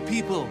Strikas are your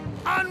people.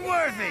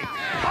 Unworthy!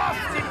 Off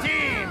the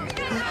team!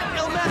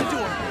 El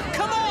Matador,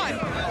 come on!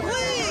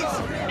 Please!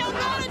 El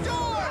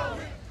Matador!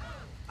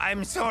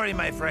 I'm sorry,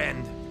 my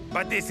friend,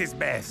 but this is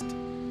best.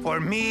 For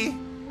me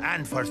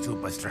and for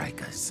Supa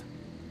Strikas.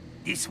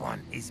 This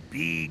one is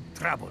big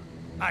trouble.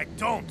 I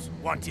don't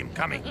want him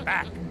coming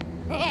back.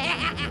 Let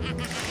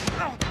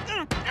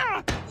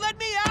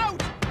me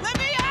out! Let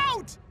me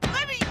out!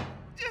 Let me...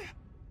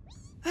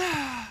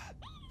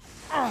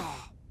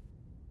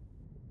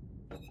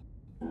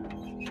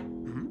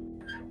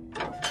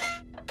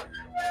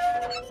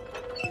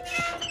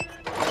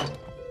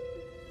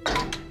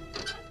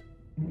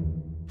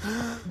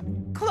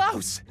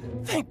 Klaus!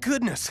 Thank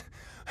goodness!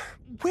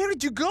 Where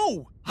did you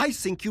go? I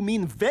think you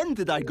mean when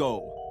did I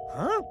go?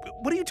 Huh?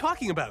 What are you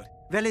talking about?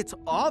 Well, it's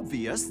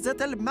obvious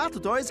that El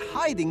Matador is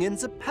hiding in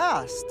the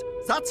past.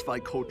 That's why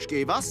Coach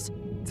gave us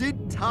the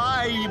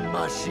time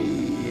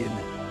machine.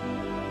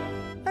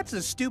 That's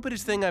the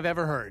stupidest thing I've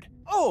ever heard.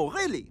 Oh,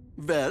 really?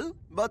 Well,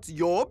 what's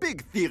your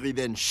big theory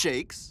then,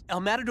 Shakes?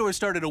 El Matador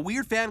started a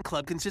weird fan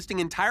club consisting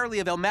entirely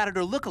of El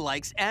Matador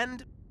lookalikes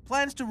and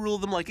plans to rule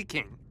them like a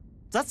king.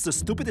 That's the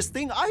stupidest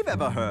thing I've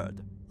ever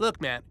heard.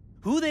 Look, man,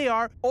 who they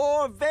are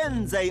or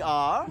when they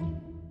are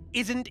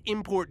isn't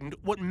important.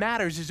 What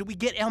matters is that we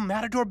get El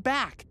Matador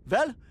back.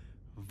 Well,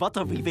 what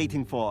are we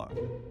waiting for?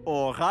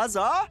 Or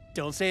rather...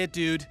 Don't say it,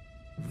 dude.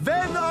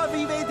 When are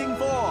we waiting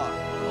for?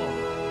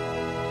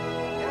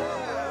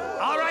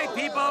 All right,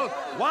 people,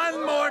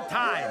 one more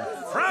time.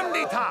 From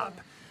the top.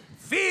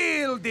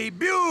 Feel the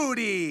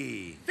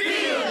beauty.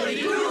 Feel the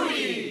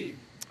beauty.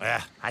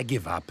 I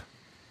give up.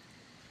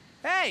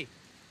 Hey,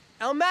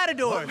 El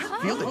Matador.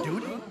 Feel the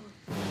duty?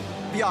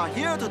 We are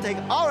here to take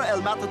our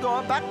El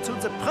Matador back to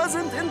the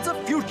present and the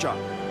future.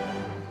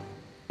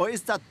 Or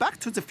is that back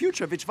to the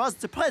future which was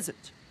the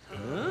present?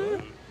 Huh?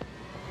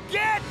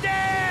 Get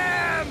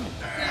them!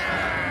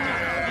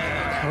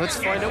 Let's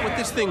find out what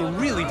this thing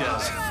really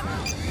does.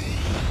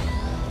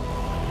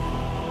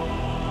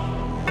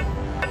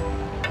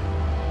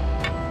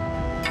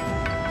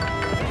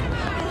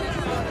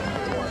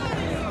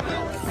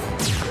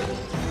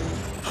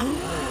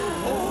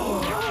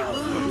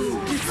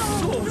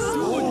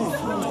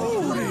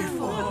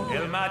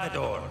 El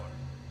Matador,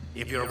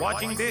 if you're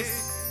watching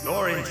this,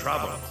 you're in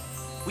trouble.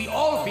 We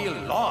all feel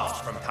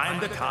lost from time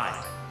to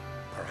time.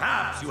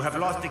 Perhaps you have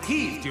lost the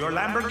keys to your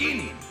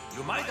Lamborghini.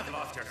 You might have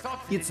lost your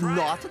socks. It's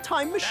not a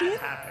time machine?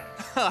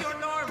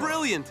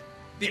 Brilliant.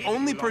 The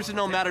only person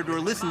El Matador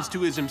listens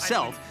to is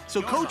himself,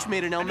 so Coach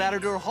made an El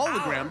Matador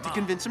hologram to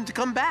convince him to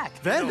come back.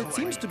 Well, it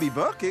seems to be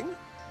working.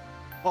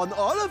 On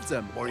all of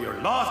them. Or you're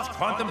lost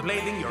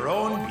contemplating your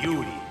own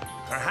beauty.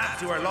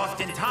 Perhaps you are lost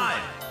in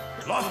time,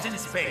 lost in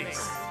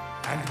space.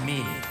 and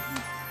meaning.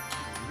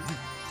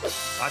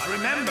 But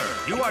remember,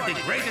 you are the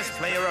greatest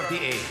player of the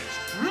age.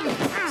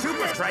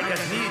 Supa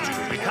Strikas need you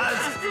because,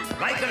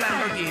 like a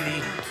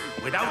Lamborghini,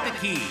 without the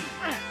key,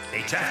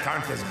 they just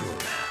aren't as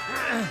good.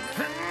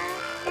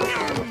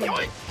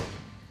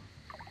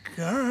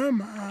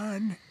 Come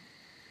on.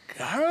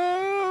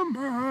 Come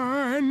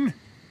on.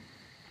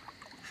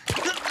 I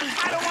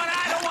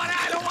don't want.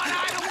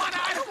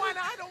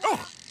 Oh,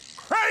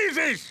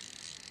 crazies!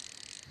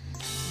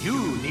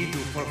 You need to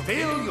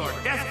fulfill your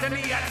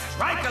destiny at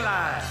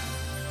Strikerland.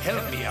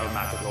 Help me, El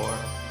Matador.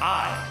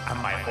 I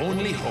am my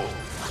only hope.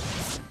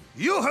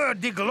 You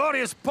heard the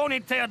glorious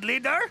ponytailed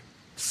leader?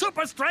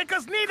 Supa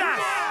Strikas need us!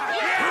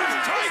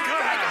 Yeah!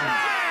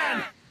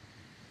 Strikerland!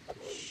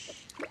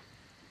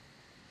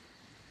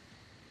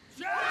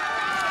 You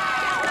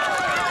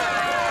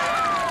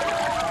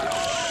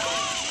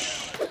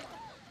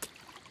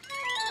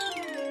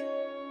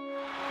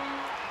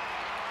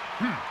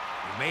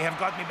may have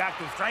got me back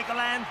to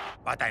Strikerland,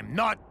 but I'm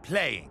not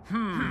playing.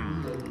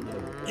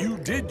 You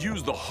did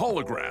use the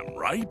hologram,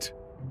 right?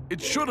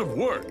 It should have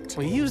worked.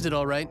 We used it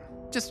all right.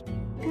 Just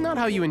not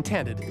how you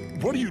intended.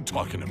 What are you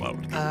talking about?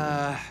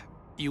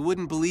 You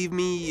wouldn't believe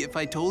me if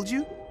I told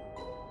you?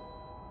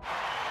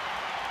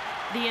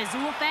 The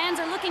Azul fans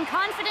are looking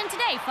confident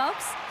today,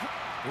 folks.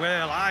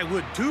 Well, I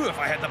would too if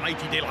I had the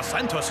mighty De Los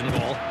Santos in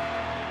goal.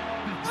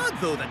 Odd,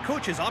 though, that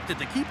coaches opted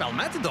to keep El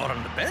Matador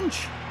on the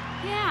bench.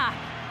 Yeah,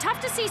 tough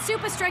to see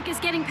Supa Strikas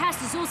getting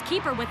past Azul's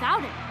keeper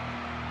without it.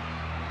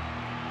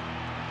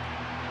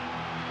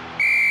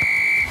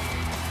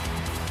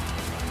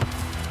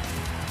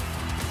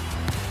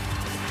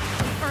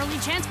 Early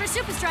chance for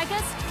Supa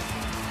Strikas.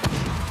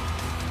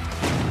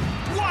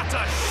 What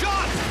a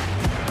shot!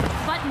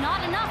 But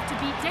not enough to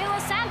beat De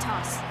Los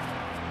Santos.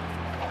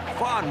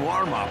 Fun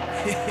warm-up.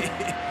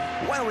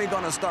 When are we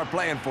gonna start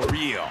playing for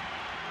real?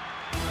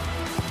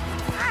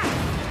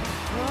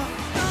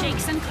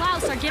 Shakes and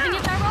Klaus are giving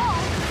it their all.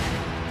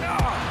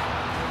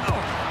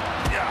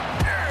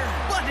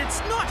 But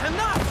it's not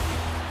enough!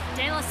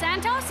 De Los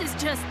Santos is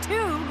just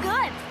too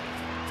good.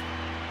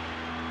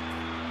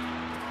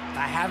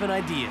 I have an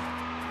idea.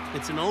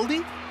 It's an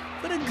oldie,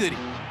 but a goodie.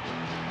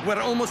 We're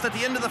almost at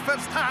the end of the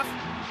first half.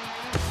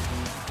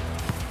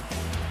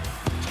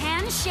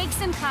 Can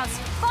Shakes and Klaus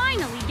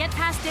finally get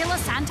past De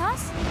Los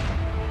Santos?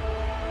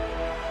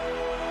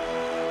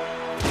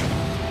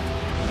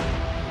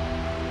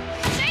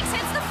 Shakes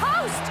hits the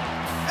post!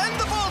 And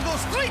the ball goes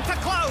straight to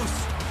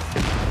Klaus!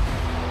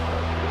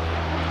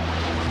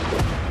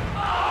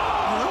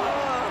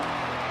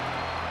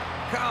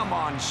 Come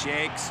on,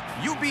 Shakes.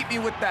 You beat me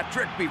with that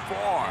trick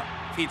before.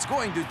 It's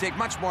going to take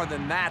much more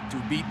than that to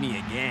beat me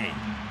again.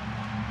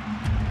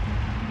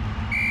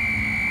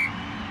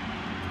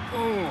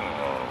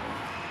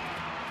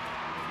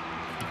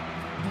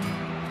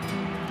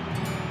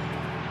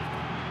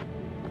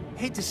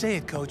 Hate to say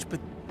it, Coach, but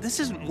this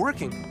isn't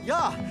working.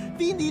 Yeah,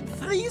 we need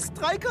 3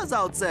 strikers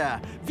out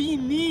there. We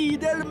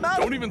need El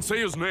Matador. Don't even say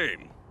his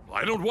name.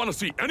 I don't want to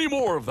see any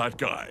more of that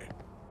guy.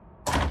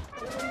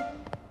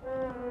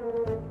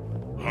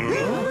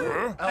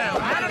 El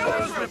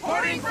Matador's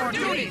reporting for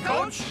duty,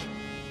 Coach.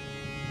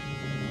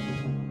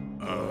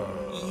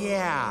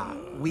 Yeah,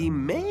 we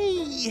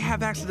may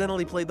have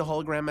accidentally played the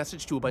hologram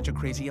message to a bunch of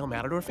crazy El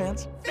Matador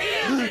fans.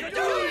 Field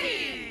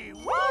duty!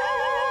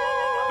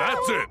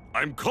 That's it.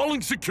 I'm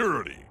calling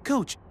security.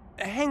 Coach,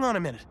 hang on a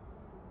minute.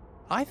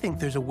 I think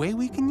there's a way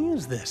we can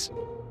use this.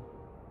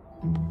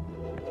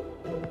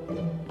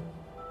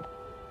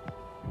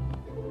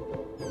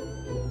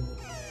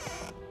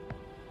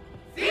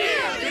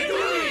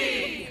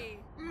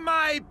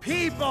 My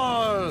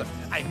people!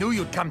 I knew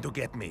you'd come to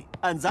get me.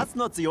 And that's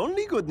not the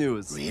only good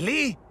news.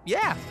 Really?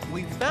 Yeah,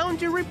 we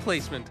found your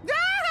replacement.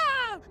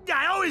 Ah!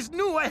 I always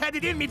knew I had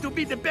it in me to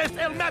be the best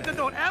El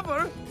Matador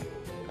ever.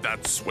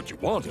 That's what you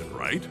wanted,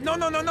 right?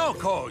 No,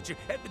 Coach.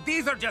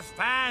 These are just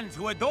fans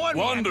who adore me.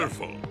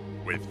 Wonderful.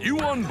 With you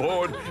on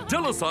board, De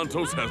Los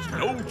Santos has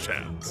no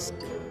chance.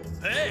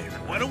 Hey,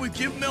 why don't we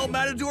give him El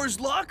Matador's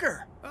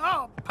locker?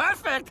 Oh,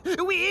 perfect.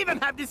 We even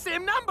have the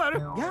same number.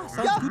 Yeah,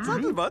 sounds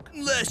good to me.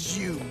 Unless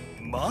you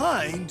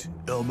mind,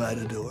 El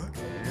Matador.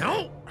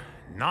 No,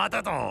 not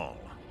at all.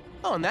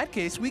 Oh, in that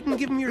case, we can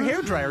give him your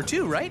hairdryer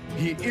too, right?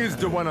 He is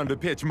the one on the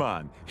pitch,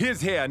 man.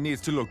 His hair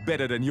needs to look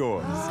better than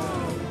yours.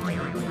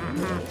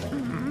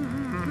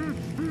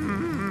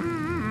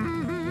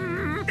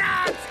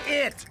 That's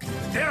it!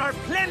 There are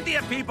plenty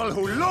of people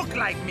who look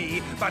like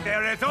me, but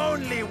there is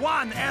only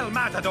one El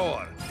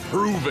Matador.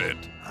 Prove it.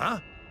 Huh?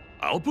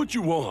 I'll put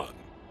you on.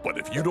 But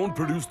if you don't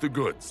produce the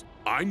goods,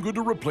 I'm going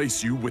to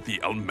replace you with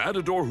the El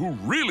Matador who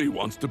really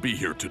wants to be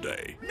here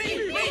today.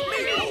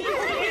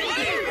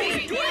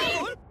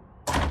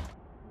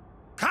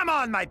 Come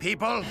on, my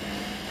people.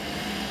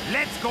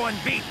 Let's go and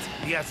beat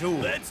the Azul.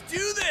 Let's do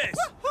this!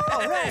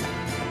 All right.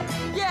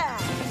 Yeah!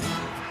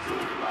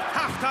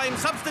 Halftime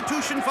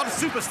substitution for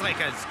Supa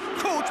Strikas.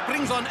 Coach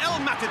brings on El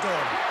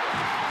Matador.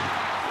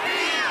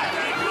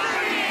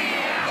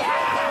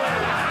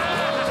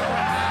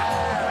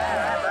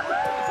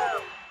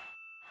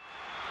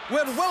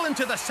 We're well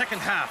into the second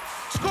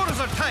half. Scores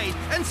are tied,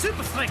 and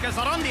Supa Strikas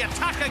are on the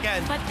attack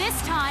again. But this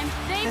time,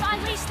 they've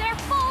unleashed their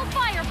full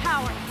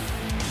firepower.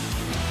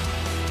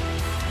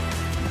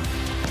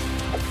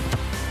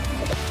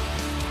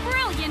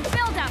 Brilliant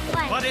build-up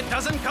play. But it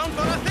doesn't count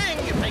for a thing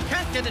if they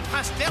can't get it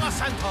past De Los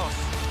Santos.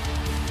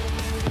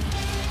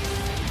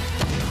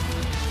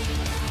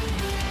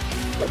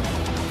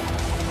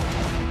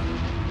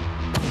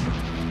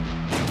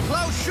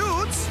 Klaus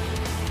shoots.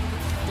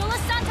 De Los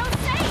Santos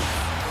saves.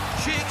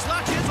 Shakes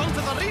latches onto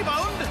the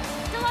rebound.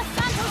 De Los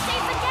Santos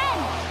saves again.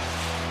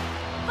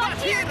 But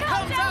here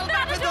comes El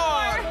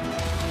Matador.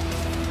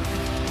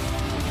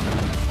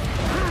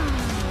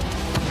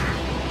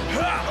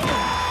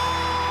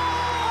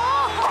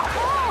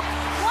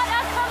 What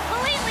a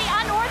completely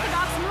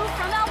unorthodox move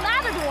from El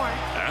Matador.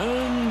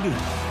 And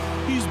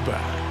he's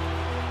back.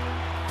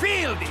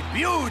 Feel the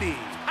beauty.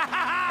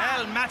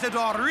 El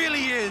Matador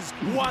really is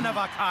one of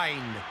a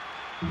kind.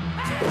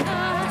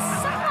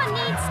 Someone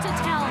needs to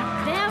tell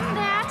them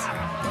that.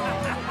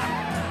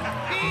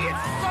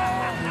 It's so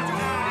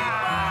beautiful!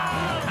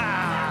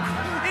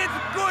 It's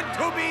good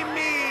to be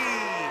me!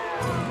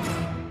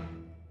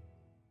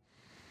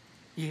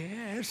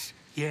 Yes,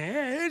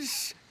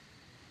 yes.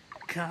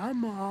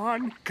 Come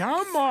on,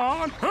 come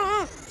on.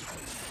 Huh?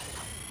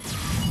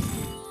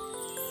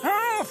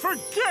 Oh,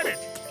 forget it.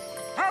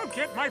 I'll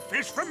get my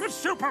fish from the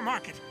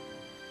supermarket.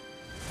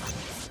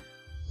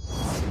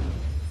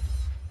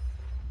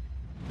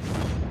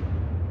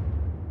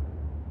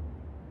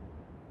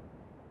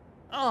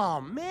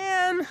 Oh,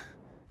 man.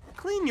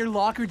 Clean your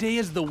locker day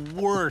is the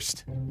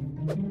worst.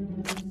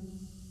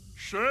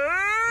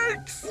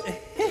 Shakes!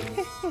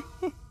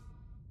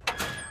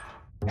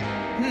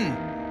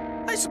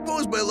 I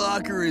suppose my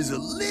locker is a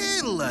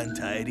little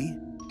untidy.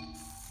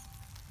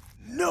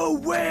 No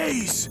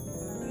ways!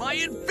 My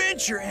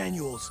adventure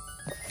annuals!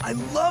 I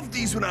loved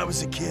these when I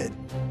was a kid.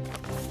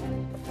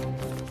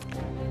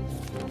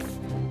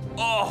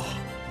 Oh,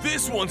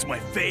 this one's my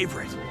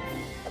favorite.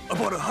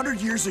 About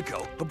 100 years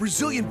ago, a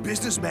Brazilian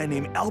businessman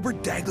named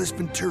Albert Douglas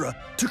Ventura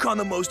took on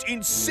the most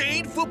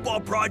insane football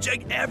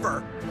project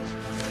ever.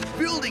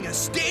 Building a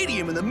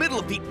stadium in the middle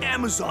of the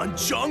Amazon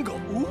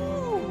jungle.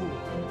 Ooh.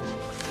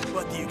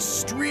 But the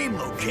extreme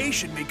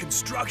location made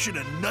construction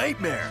a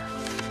nightmare.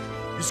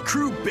 His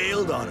crew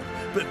bailed on him,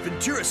 but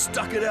Ventura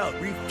stuck it out,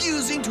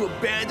 refusing to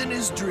abandon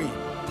his dream.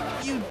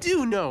 You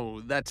do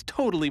know that's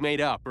totally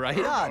made up, right?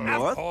 Yeah,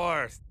 North. Of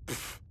course.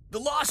 The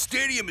Lost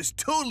Stadium is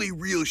totally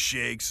real,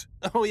 Shakes.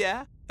 Oh,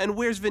 yeah? And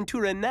where's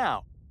Ventura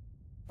now?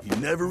 He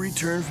never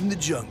returned from the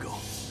jungle.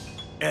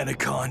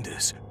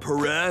 Anacondas,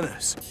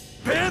 piranhas,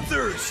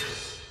 panthers!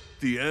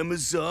 The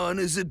Amazon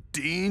is a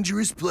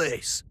dangerous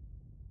place.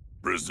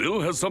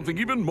 Brazil has something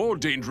even more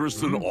dangerous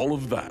than all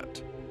of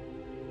that.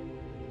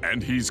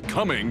 And he's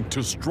coming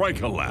to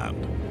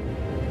Strikerland.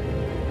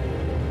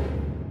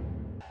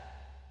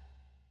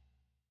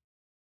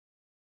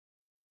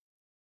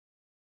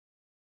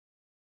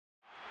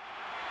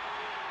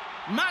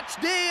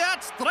 Match day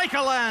at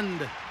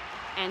Strikerland.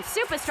 And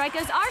Supa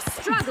Strikas are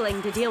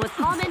struggling to deal with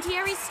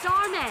Palmentieri's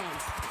star man.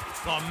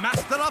 The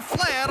master of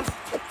flair.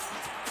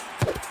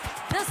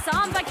 The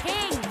Samba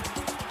King.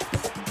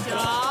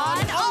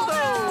 Don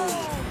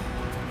Aldo.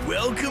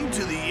 Welcome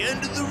to the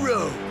end of the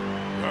road.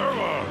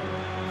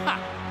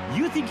 Ha!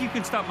 You think you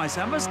can stop my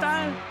samba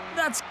style?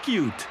 That's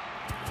cute.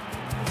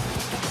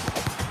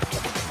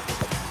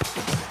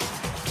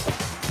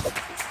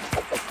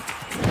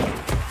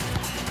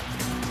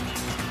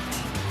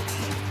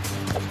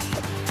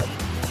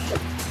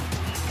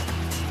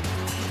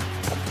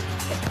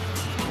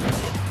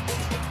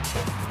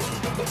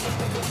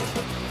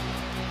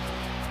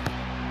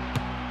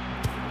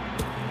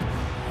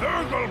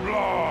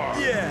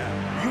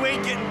 Yeah, you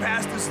ain't getting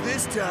past us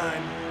this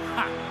time.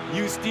 Ha!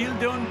 You still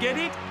don't get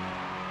it?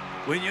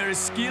 When you're as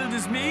skilled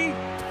as me,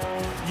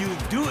 you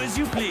do as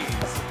you please.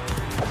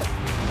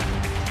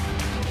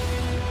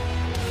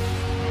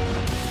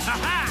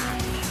 Ha-ha!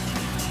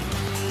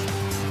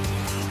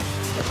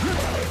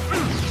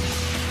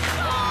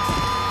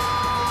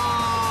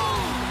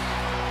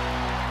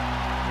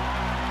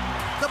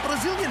 The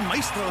Brazilian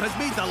maestro has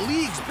made the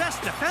league's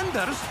best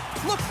defenders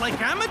look like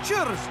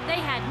amateurs. They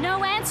had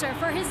no answer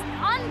for his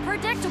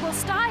unpredictable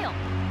style.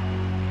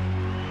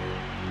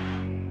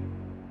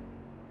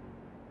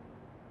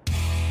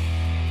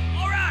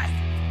 All right,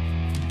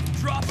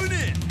 drop it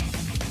in.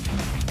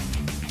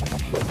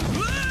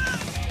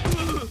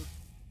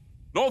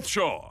 North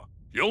Shore,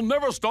 you'll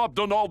never stop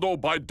Donaldo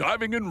by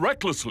diving in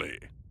recklessly.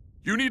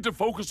 You need to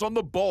focus on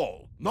the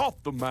ball,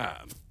 not the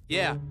man.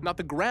 Yeah, not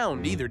the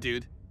ground either,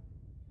 dude.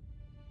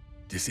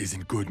 This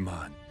isn't good,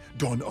 man.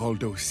 Don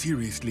Aldo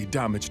seriously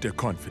damaged their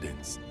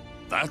confidence.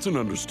 That's an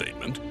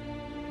understatement.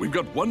 We've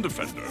got one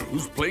defender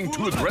who's playing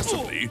too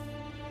aggressively,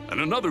 and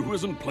another who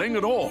isn't playing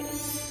at all.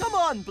 Come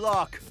on,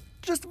 Block.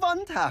 Just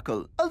one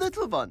tackle, a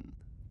little one.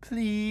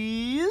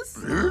 Please?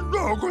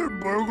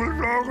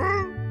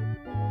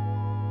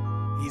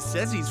 He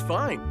says he's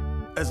fine.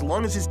 As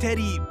long as his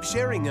Teddy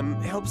sharing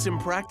him helps him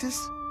practice.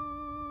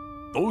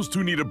 Those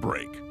two need a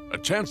break. A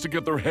chance to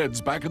get their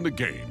heads back in the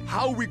game.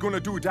 How are we gonna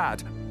do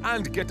that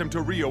and get them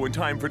to Rio in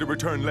time for the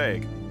return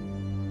leg?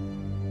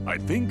 I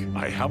think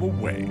I have a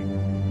way.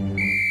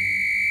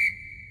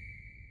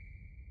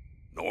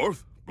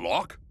 North,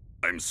 Block,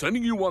 I'm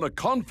sending you on a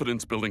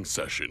confidence-building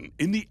session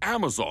in the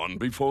Amazon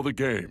before the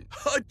game.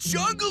 A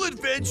jungle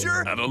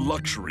adventure? At a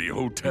luxury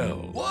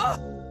hotel.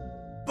 What?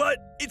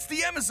 But it's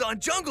the Amazon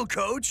jungle,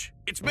 Coach.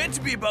 It's meant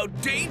to be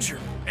about danger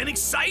and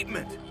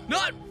excitement,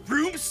 not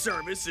room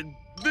service and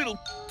little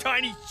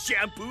tiny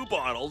shampoo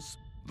bottles.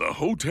 The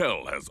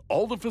hotel has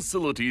all the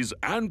facilities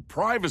and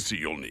privacy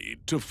you'll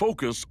need to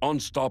focus on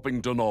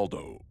stopping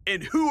Donaldo.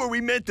 And who are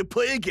we meant to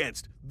play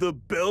against? The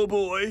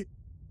bellboy?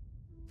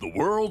 The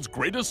world's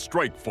greatest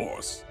strike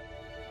force.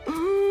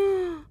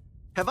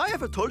 Have I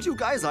ever told you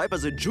guys I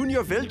was a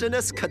junior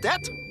wilderness cadet?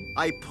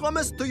 I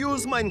promised to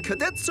use my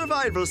cadet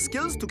survival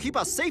skills to keep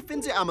us safe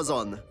in the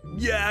Amazon.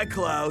 Yeah,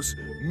 Klaus.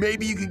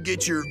 Maybe you can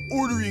get your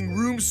ordering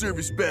room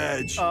service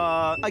badge.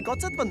 I got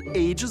that one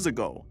ages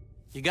ago.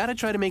 You gotta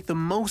try to make the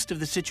most of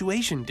the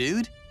situation,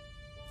 dude.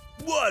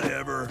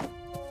 Whatever.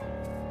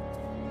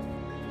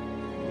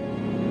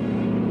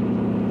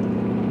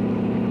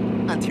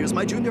 And here's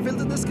my Junior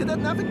Wilderness Cadet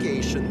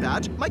Navigation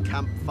badge, my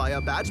Campfire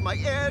badge, my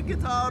Air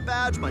Guitar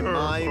badge, my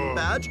Mime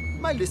badge,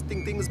 my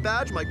Listing Things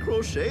badge, my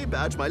Crochet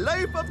badge, my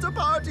Life of the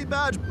Party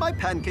badge, my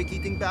Pancake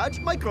Eating badge,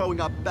 my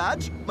Growing Up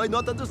badge, my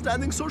Not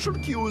Understanding Social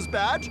Cues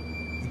badge.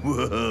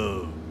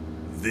 Whoa.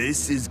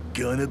 This is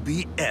gonna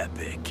be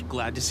epic.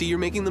 Glad to see you're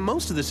making the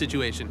most of the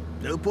situation.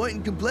 No point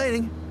in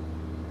complaining.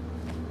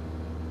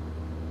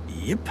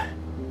 Yep.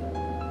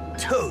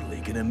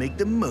 Totally gonna make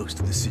the most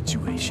of the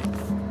situation.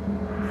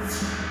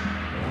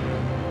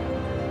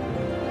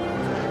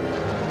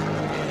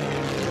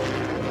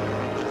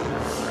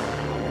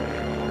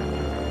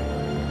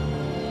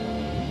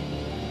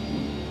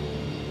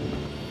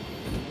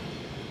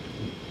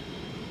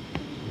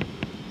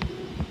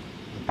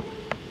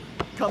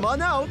 Come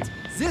on out.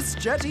 This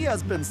jetty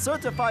has been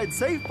certified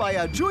safe by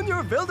a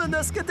Junior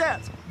Wilderness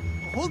Cadet.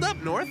 Hold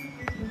up, North.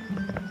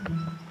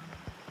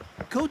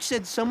 Coach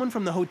said someone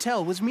from the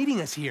hotel was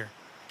meeting us here.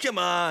 Come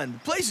on, the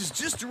place is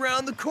just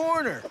around the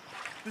corner.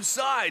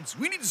 Besides,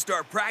 we need to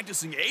start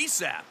practicing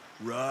ASAP,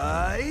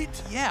 right?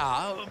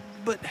 Yeah,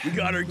 but... We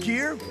got our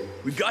gear,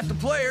 we got the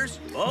players,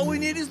 all we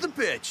need is the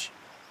pitch.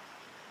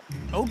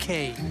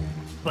 Okay,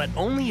 but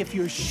only if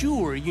you're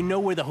sure you know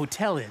where the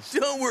hotel is.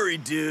 Don't worry,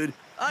 dude.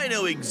 I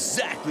know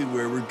exactly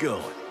where we're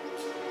going.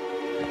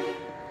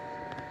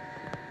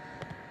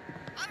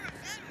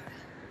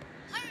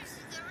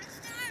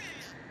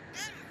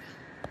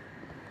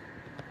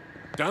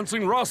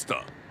 Dancing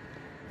Rasta.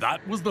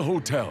 That was the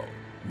hotel.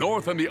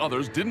 North and the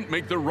others didn't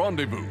make their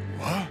rendezvous.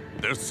 What?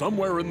 They're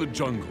somewhere in the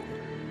jungle.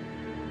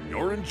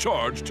 You're in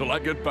charge till I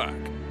get back.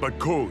 But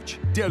Coach,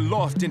 they're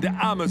lost in the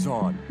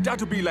Amazon.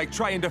 That'll be like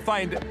trying to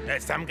find...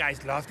 Some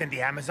guys lost in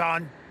the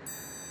Amazon?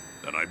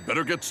 Then I'd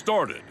better get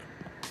started.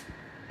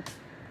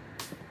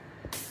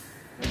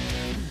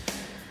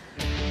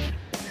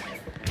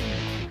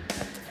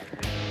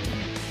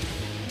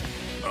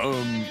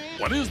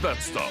 What is that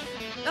stuff?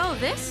 Oh,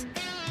 this?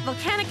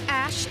 Volcanic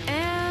ash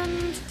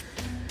and...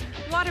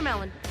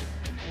 watermelon.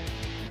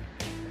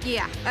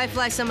 Yeah, I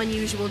fly some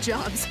unusual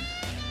jobs.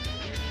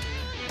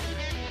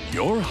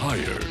 You're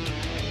hired.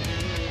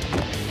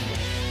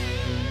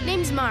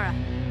 Name's Mara.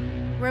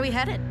 Where are we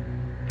headed?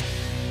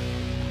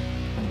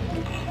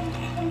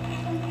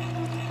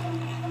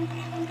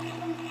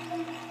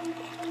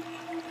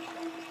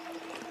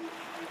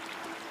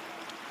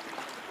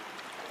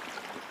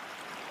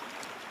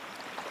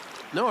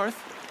 North,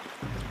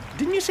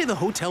 didn't you say the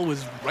hotel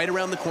was right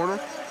around the corner?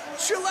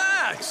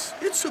 Chillax!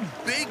 It's a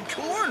big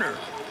corner.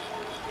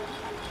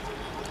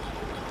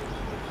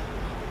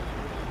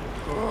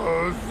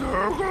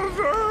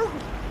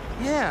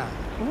 Yeah,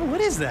 well,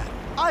 what is that?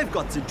 I've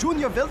got the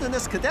Junior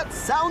Wilderness Cadet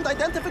Sound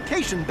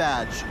Identification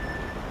Badge.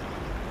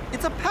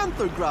 It's a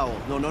panther growl.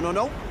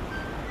 No.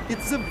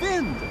 It's a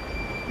wind.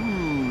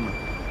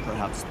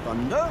 Perhaps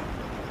thunder?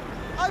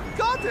 I've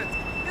got it!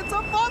 It's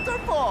a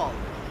waterfall!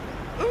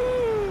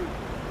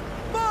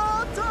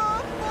 Waterfall!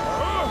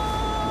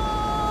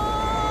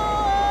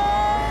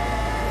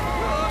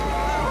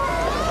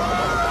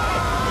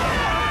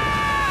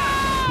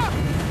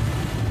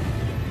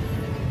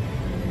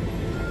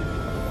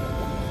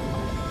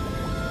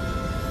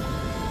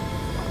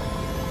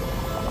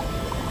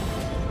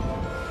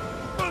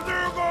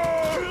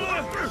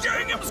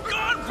 Jangham's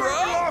gone,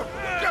 bro!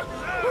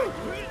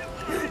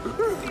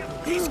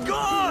 He's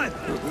gone!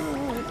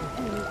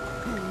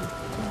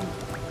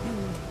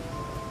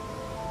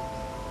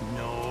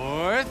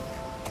 North,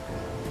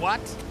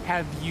 what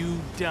have you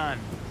done?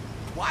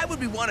 Why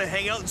would we want to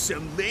hang out in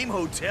some lame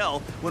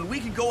hotel when we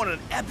can go on an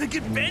epic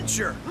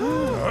adventure?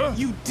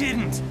 You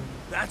didn't!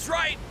 That's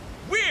right!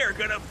 We're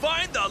gonna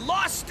find the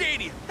lost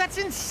stadium! That's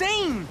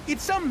insane!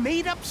 It's some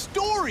made-up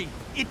story!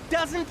 It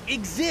doesn't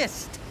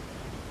exist!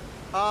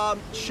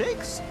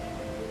 Shakes?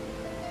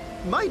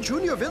 My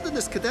Junior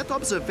Wilderness Cadet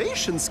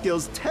observation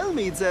skills tell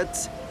me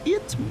that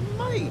it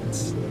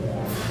might.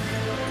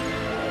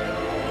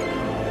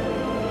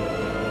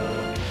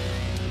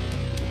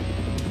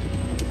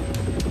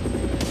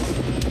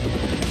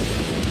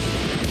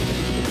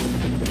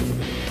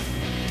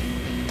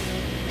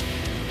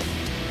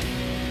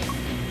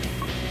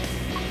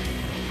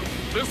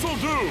 Will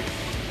do!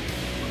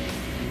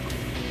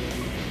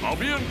 I'll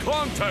be in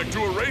contact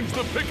to arrange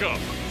the pickup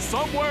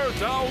somewhere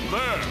down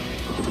there.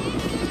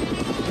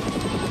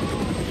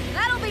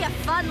 That'll be a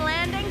fun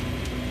landing.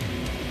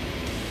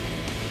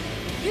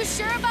 You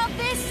sure about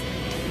this?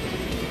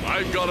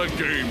 I've got a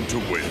game to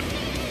win.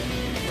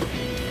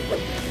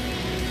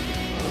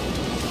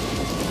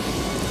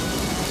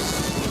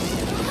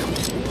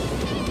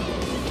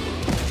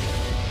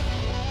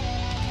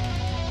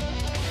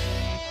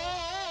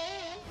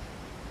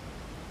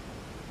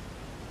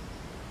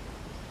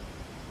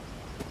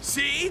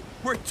 See?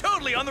 We're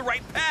totally on the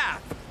right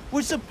path.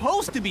 We're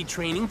supposed to be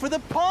training for the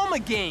Palma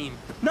game,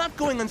 not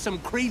going on some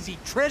crazy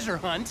treasure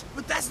hunt.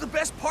 But that's the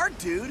best part,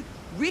 dude.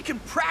 We can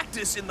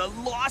practice in the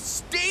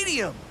Lost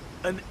Stadium.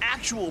 An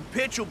actual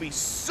pitch will be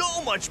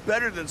so much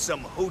better than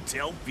some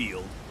hotel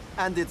field.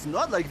 And it's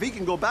not like we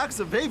can go back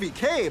the way we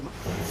came.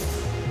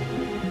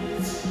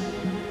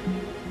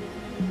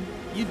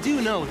 You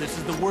do know this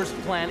is the worst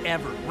plan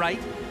ever,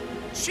 right?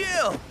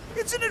 Chill.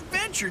 It's an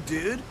adventure,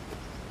 dude.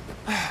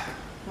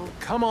 Well,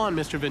 come on,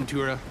 Mr.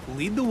 Ventura.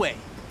 Lead the way.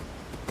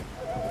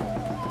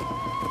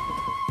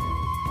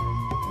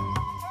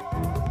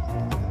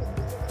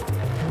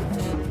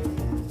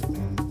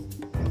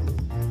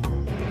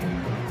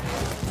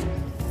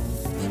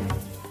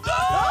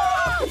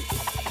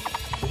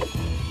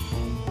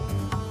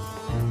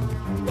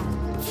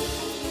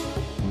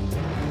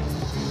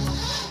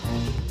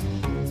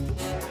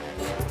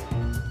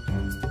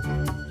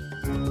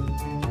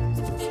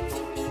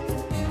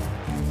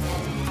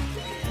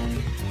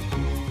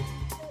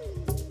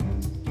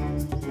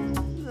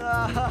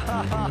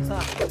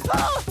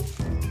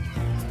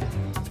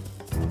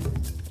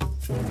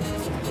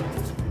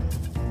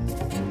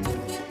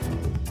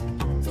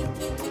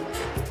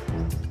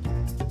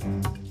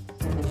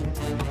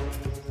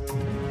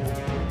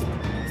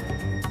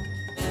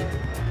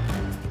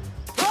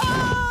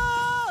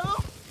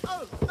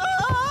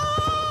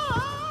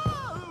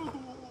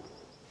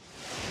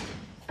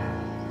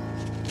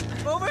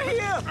 Over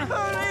here!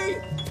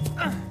 Hurry!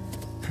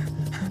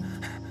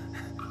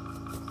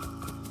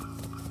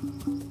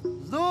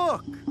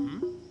 Look!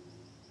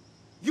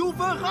 You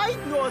were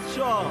right, North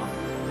Shore!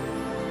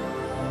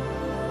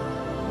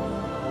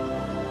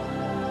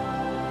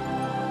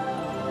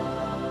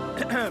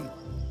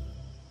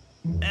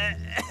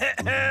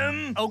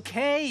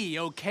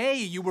 Okay,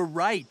 you were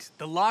right.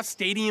 The Lost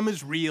Stadium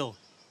is real.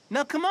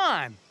 Now come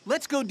on,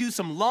 let's go do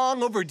some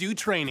long overdue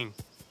training.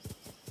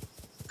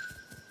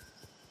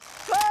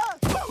 Ah!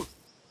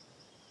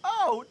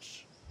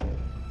 Ouch!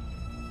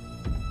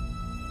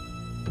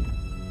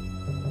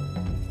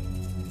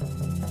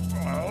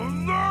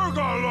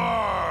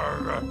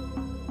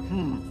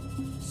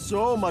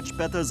 So much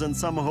better than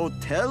some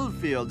hotel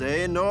field,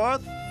 eh,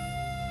 North?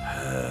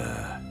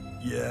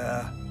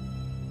 Yeah.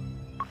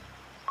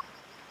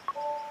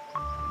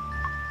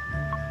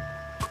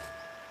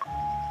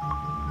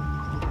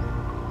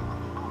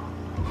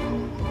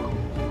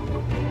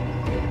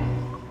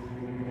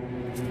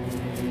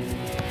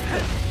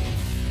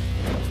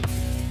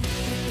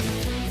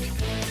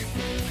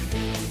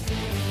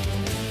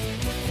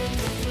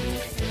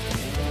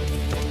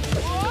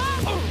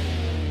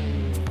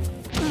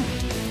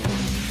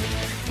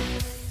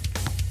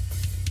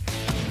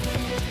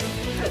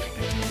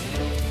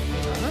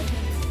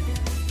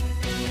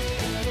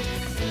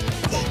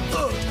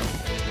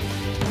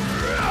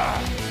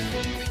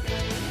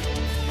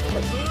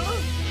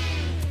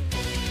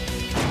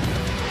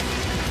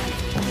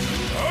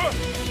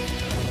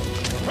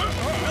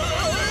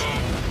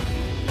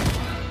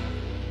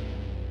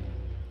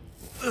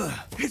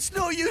 It's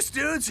no use,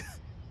 dudes.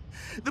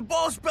 The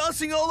ball's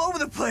bouncing all over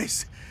the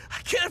place.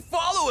 I can't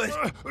follow it.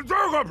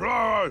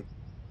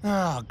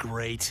 Oh,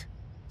 great.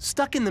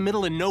 Stuck in the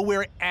middle of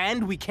nowhere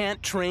and we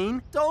can't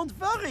train? Don't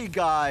worry,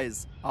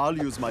 guys. I'll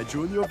use my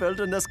junior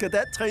wilderness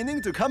cadet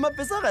training to come up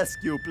with a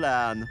rescue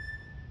plan.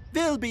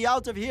 We'll be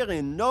out of here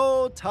in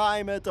no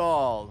time at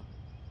all.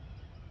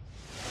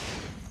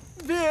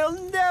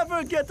 We'll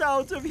never get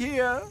out of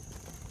here.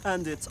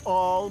 And it's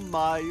all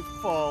my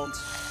fault.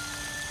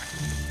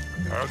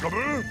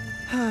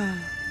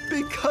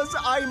 Because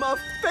I'm a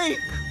fake.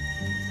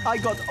 I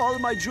got all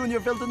my junior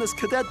wilderness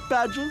cadet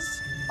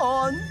badges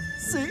on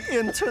the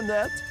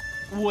internet.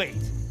 Wait,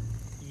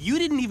 you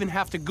didn't even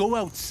have to go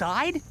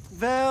outside?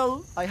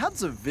 Well, I had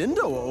the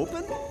window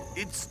open.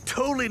 It's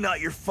totally not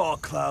your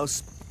fault,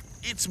 Klaus.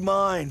 It's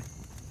mine.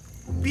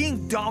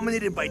 Being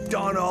dominated by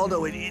Don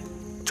Aldo, it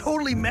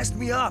totally messed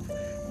me up.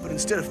 But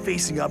instead of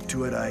facing up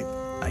to it,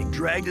 I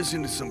dragged us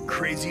into some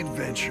crazy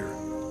adventure.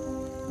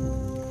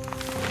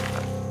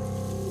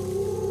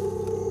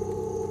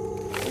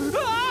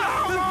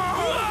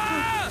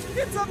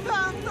 It's a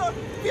panther!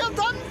 We're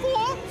done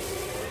for!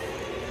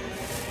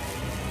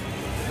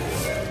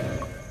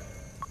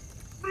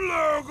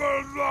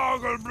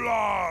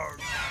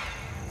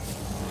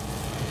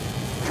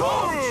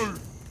 Coach!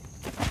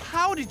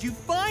 How did you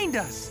find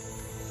us?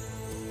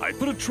 I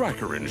put a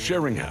tracker in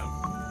Sheringham.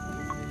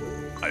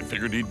 I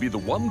figured he'd be the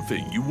one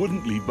thing you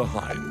wouldn't leave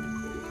behind.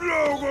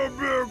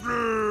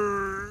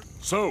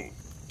 So,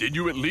 did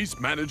you at least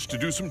manage to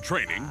do some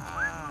training?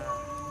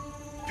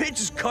 Pitch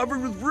is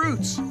covered with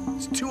roots.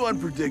 It's too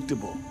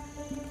unpredictable.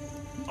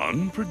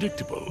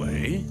 Unpredictable,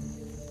 eh?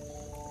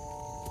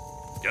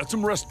 Get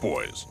some rest,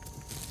 boys.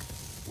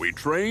 We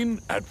train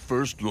at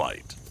first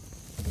light.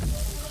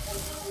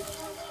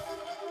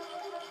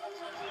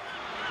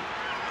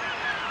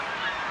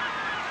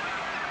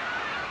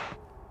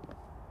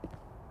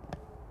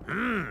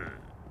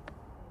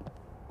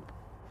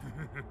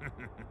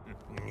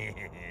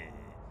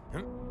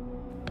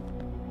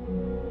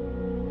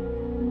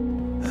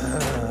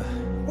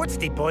 What's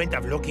the point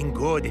of looking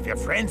good if your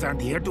friends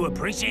aren't here to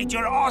appreciate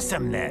your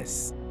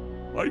awesomeness?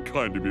 I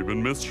kind of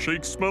even miss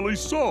Shake's smelly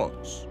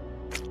socks.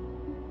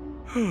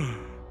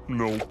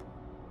 Nope.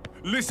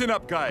 Listen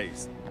up,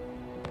 guys.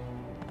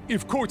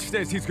 If Coach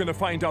says he's gonna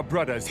find our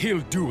brothers,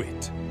 he'll do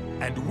it.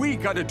 And we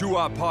gotta do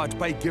our part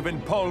by giving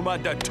Palma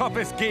the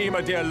toughest game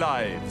of their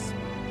lives.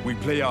 We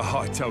play our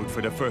hearts out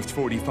for the first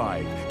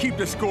 45. Keep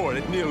the score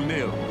at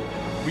 0-0.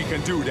 We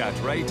can do that,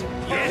 right?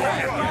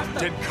 Yeah.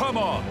 Then come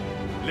on.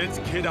 Let's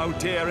get out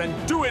there and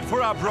do it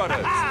for our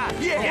brothers.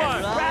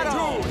 Yes.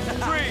 1, 2,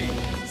 3.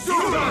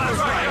 Supa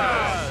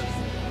Strikas!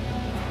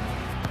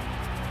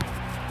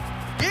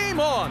 Game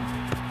on!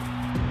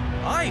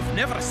 I've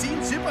never seen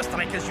Supa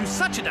Strikas use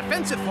such a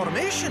defensive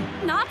formation.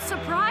 Not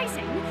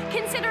surprising,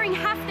 considering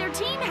half their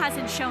team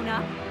hasn't shown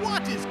up.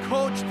 What is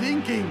Coach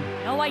thinking?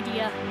 No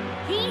idea.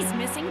 He's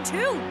missing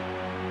too.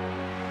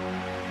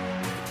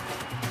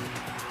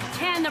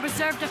 Can the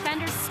reserve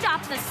defenders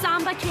stop the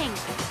Samba King?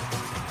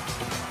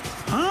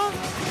 Huh?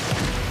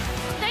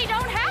 They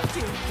don't have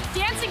to.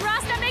 Dancing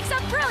Rasta makes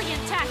a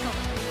brilliant tackle.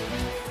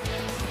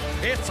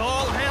 It's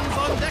all hands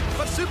on deck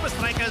for Supa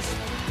Strikas.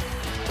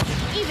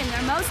 Even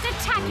their most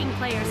attacking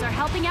players are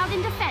helping out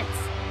in defense.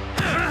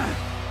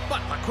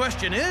 But the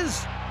question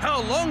is,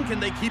 how long can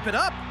they keep it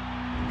up?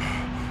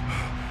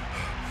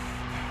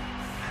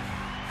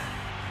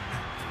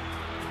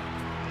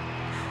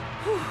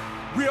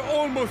 We're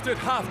almost at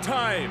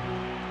halftime.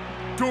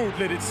 Don't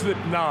let it slip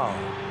now.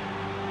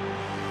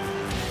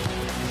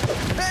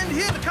 And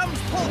here comes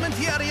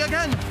Palmentieri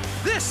again.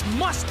 This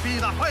must be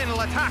the final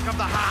attack of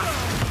the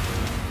half.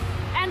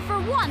 And for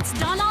once,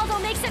 Donaldo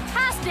makes it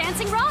past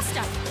Dancing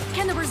Rasta.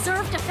 Can the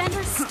reserve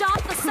defenders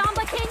stop the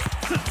Samba King?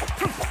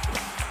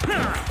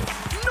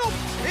 Nope!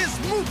 His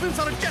movements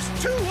are just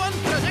too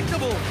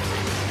unpredictable.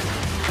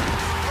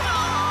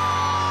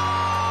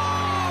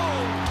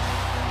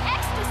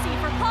 Ecstasy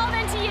for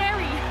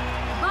Palmentieri,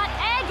 but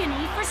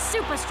agony for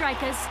Supa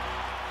Strikas.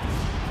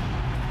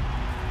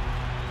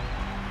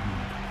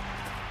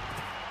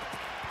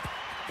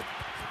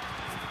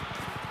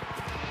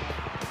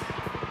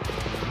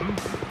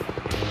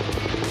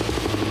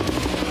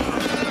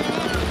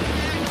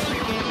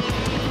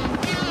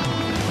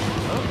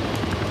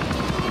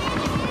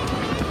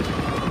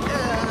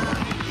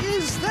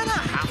 Is that a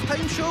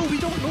halftime show we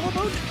don't know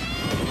about?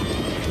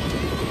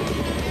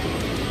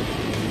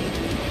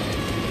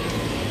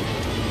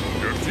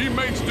 Your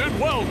teammates did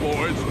well,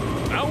 boys.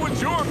 Now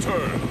it's your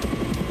turn.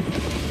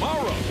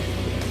 Mara.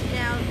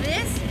 Now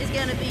this is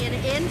gonna be an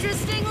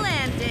interesting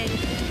landing.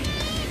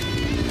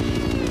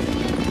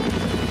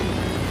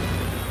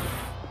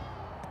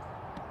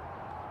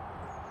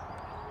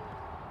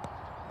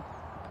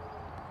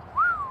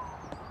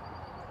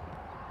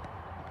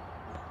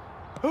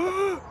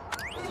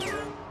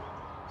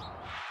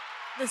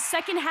 The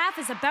second half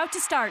is about to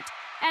start,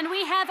 and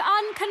we have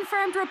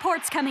unconfirmed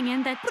reports coming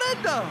in that...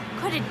 Brenda!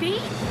 Could it be?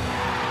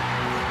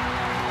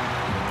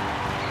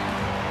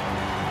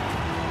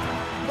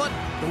 But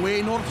the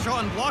way North Shaw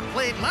and Block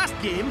played last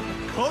game,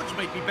 Coach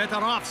might be better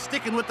off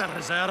sticking with the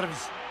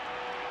reserves.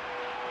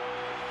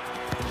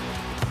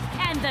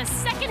 And the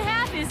second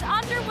half is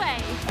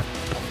underway.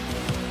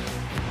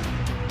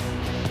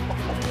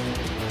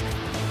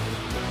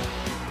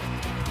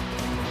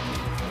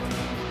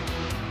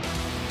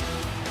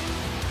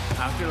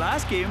 After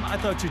last game, I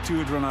thought you two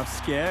would run off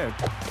scared.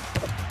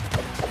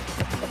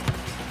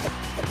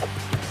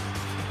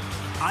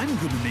 I'm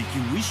gonna make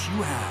you wish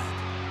you had.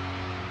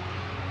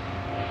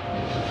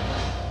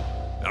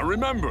 Now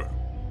remember,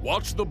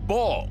 watch the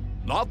ball,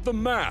 not the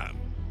man.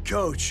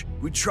 Coach,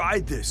 we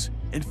tried this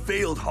and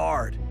failed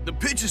hard. The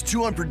pitch is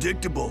too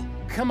unpredictable.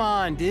 Come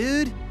on,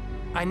 dude.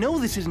 I know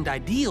this isn't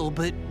ideal,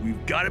 but...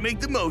 We've got to make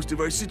the most of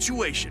our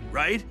situation,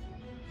 right?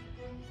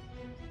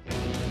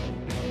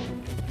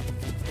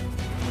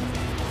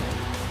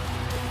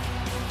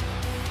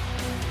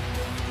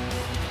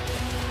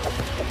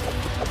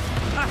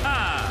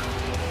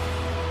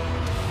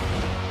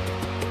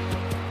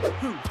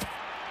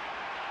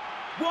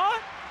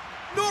 What?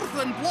 North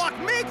and Block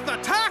make the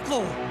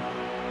tackle!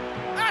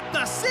 At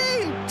the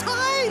same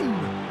time!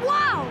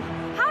 Wow!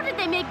 How did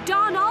they make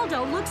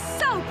Donaldo look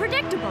so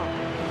predictable?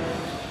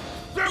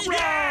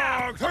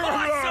 Yeah!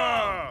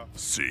 Awesome!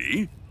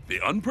 See?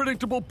 The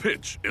unpredictable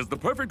pitch is the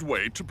perfect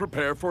way to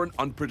prepare for an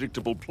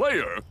unpredictable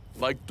player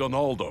like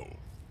Donaldo.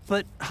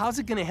 But how's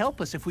it gonna help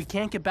us if we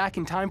can't get back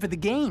in time for the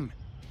game?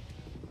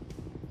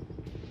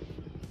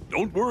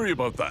 Don't worry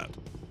about that.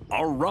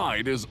 Our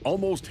ride is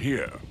almost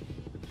here.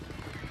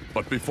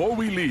 But before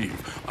we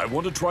leave, I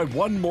want to try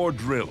one more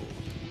drill.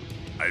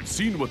 I've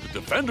seen what the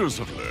defenders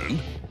have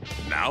learned.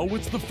 Now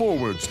it's the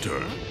forwards'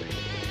 turn.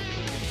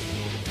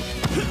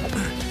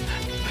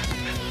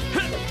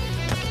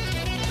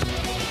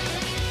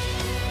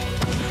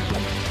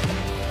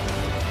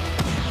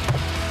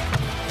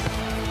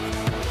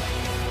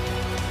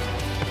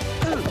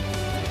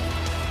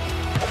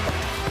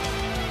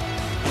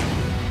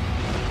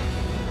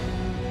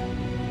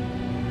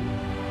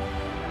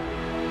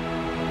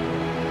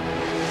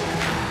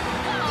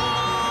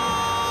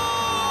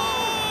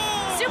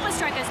 Supa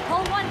Strikas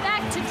pull one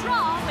back to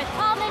draw with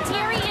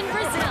Palmentieri in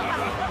Brazil.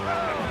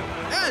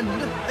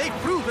 And they've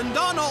proven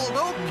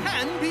Donaldo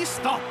can be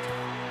stopped.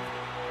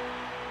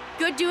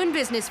 Good doing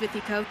business with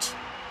you, Coach.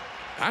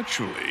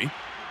 Actually,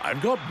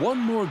 I've got one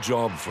more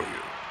job for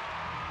you.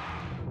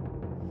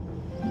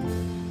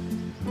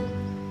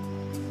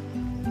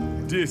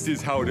 This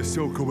is how to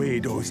soak away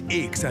those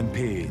aches and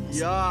pains.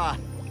 Yeah,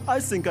 I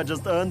think I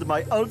just earned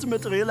my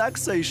ultimate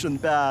relaxation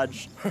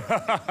badge.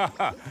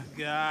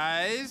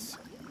 Guys,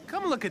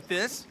 come look at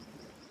this.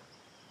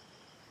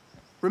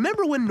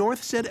 Remember when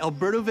North said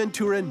Alberto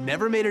Ventura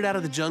never made it out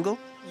of the jungle?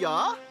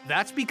 Yeah?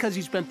 That's because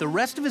he spent the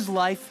rest of his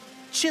life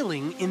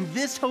chilling in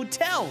this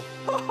hotel.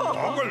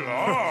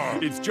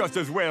 It's just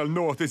as well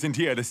North isn't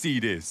here to see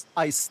this.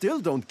 I still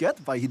don't get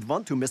why he'd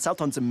want to miss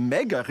out on the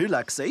mega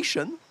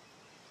relaxation.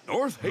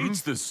 North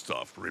hates this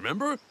stuff,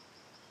 remember?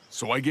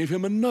 So I gave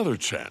him another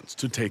chance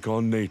to take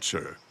on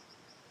nature.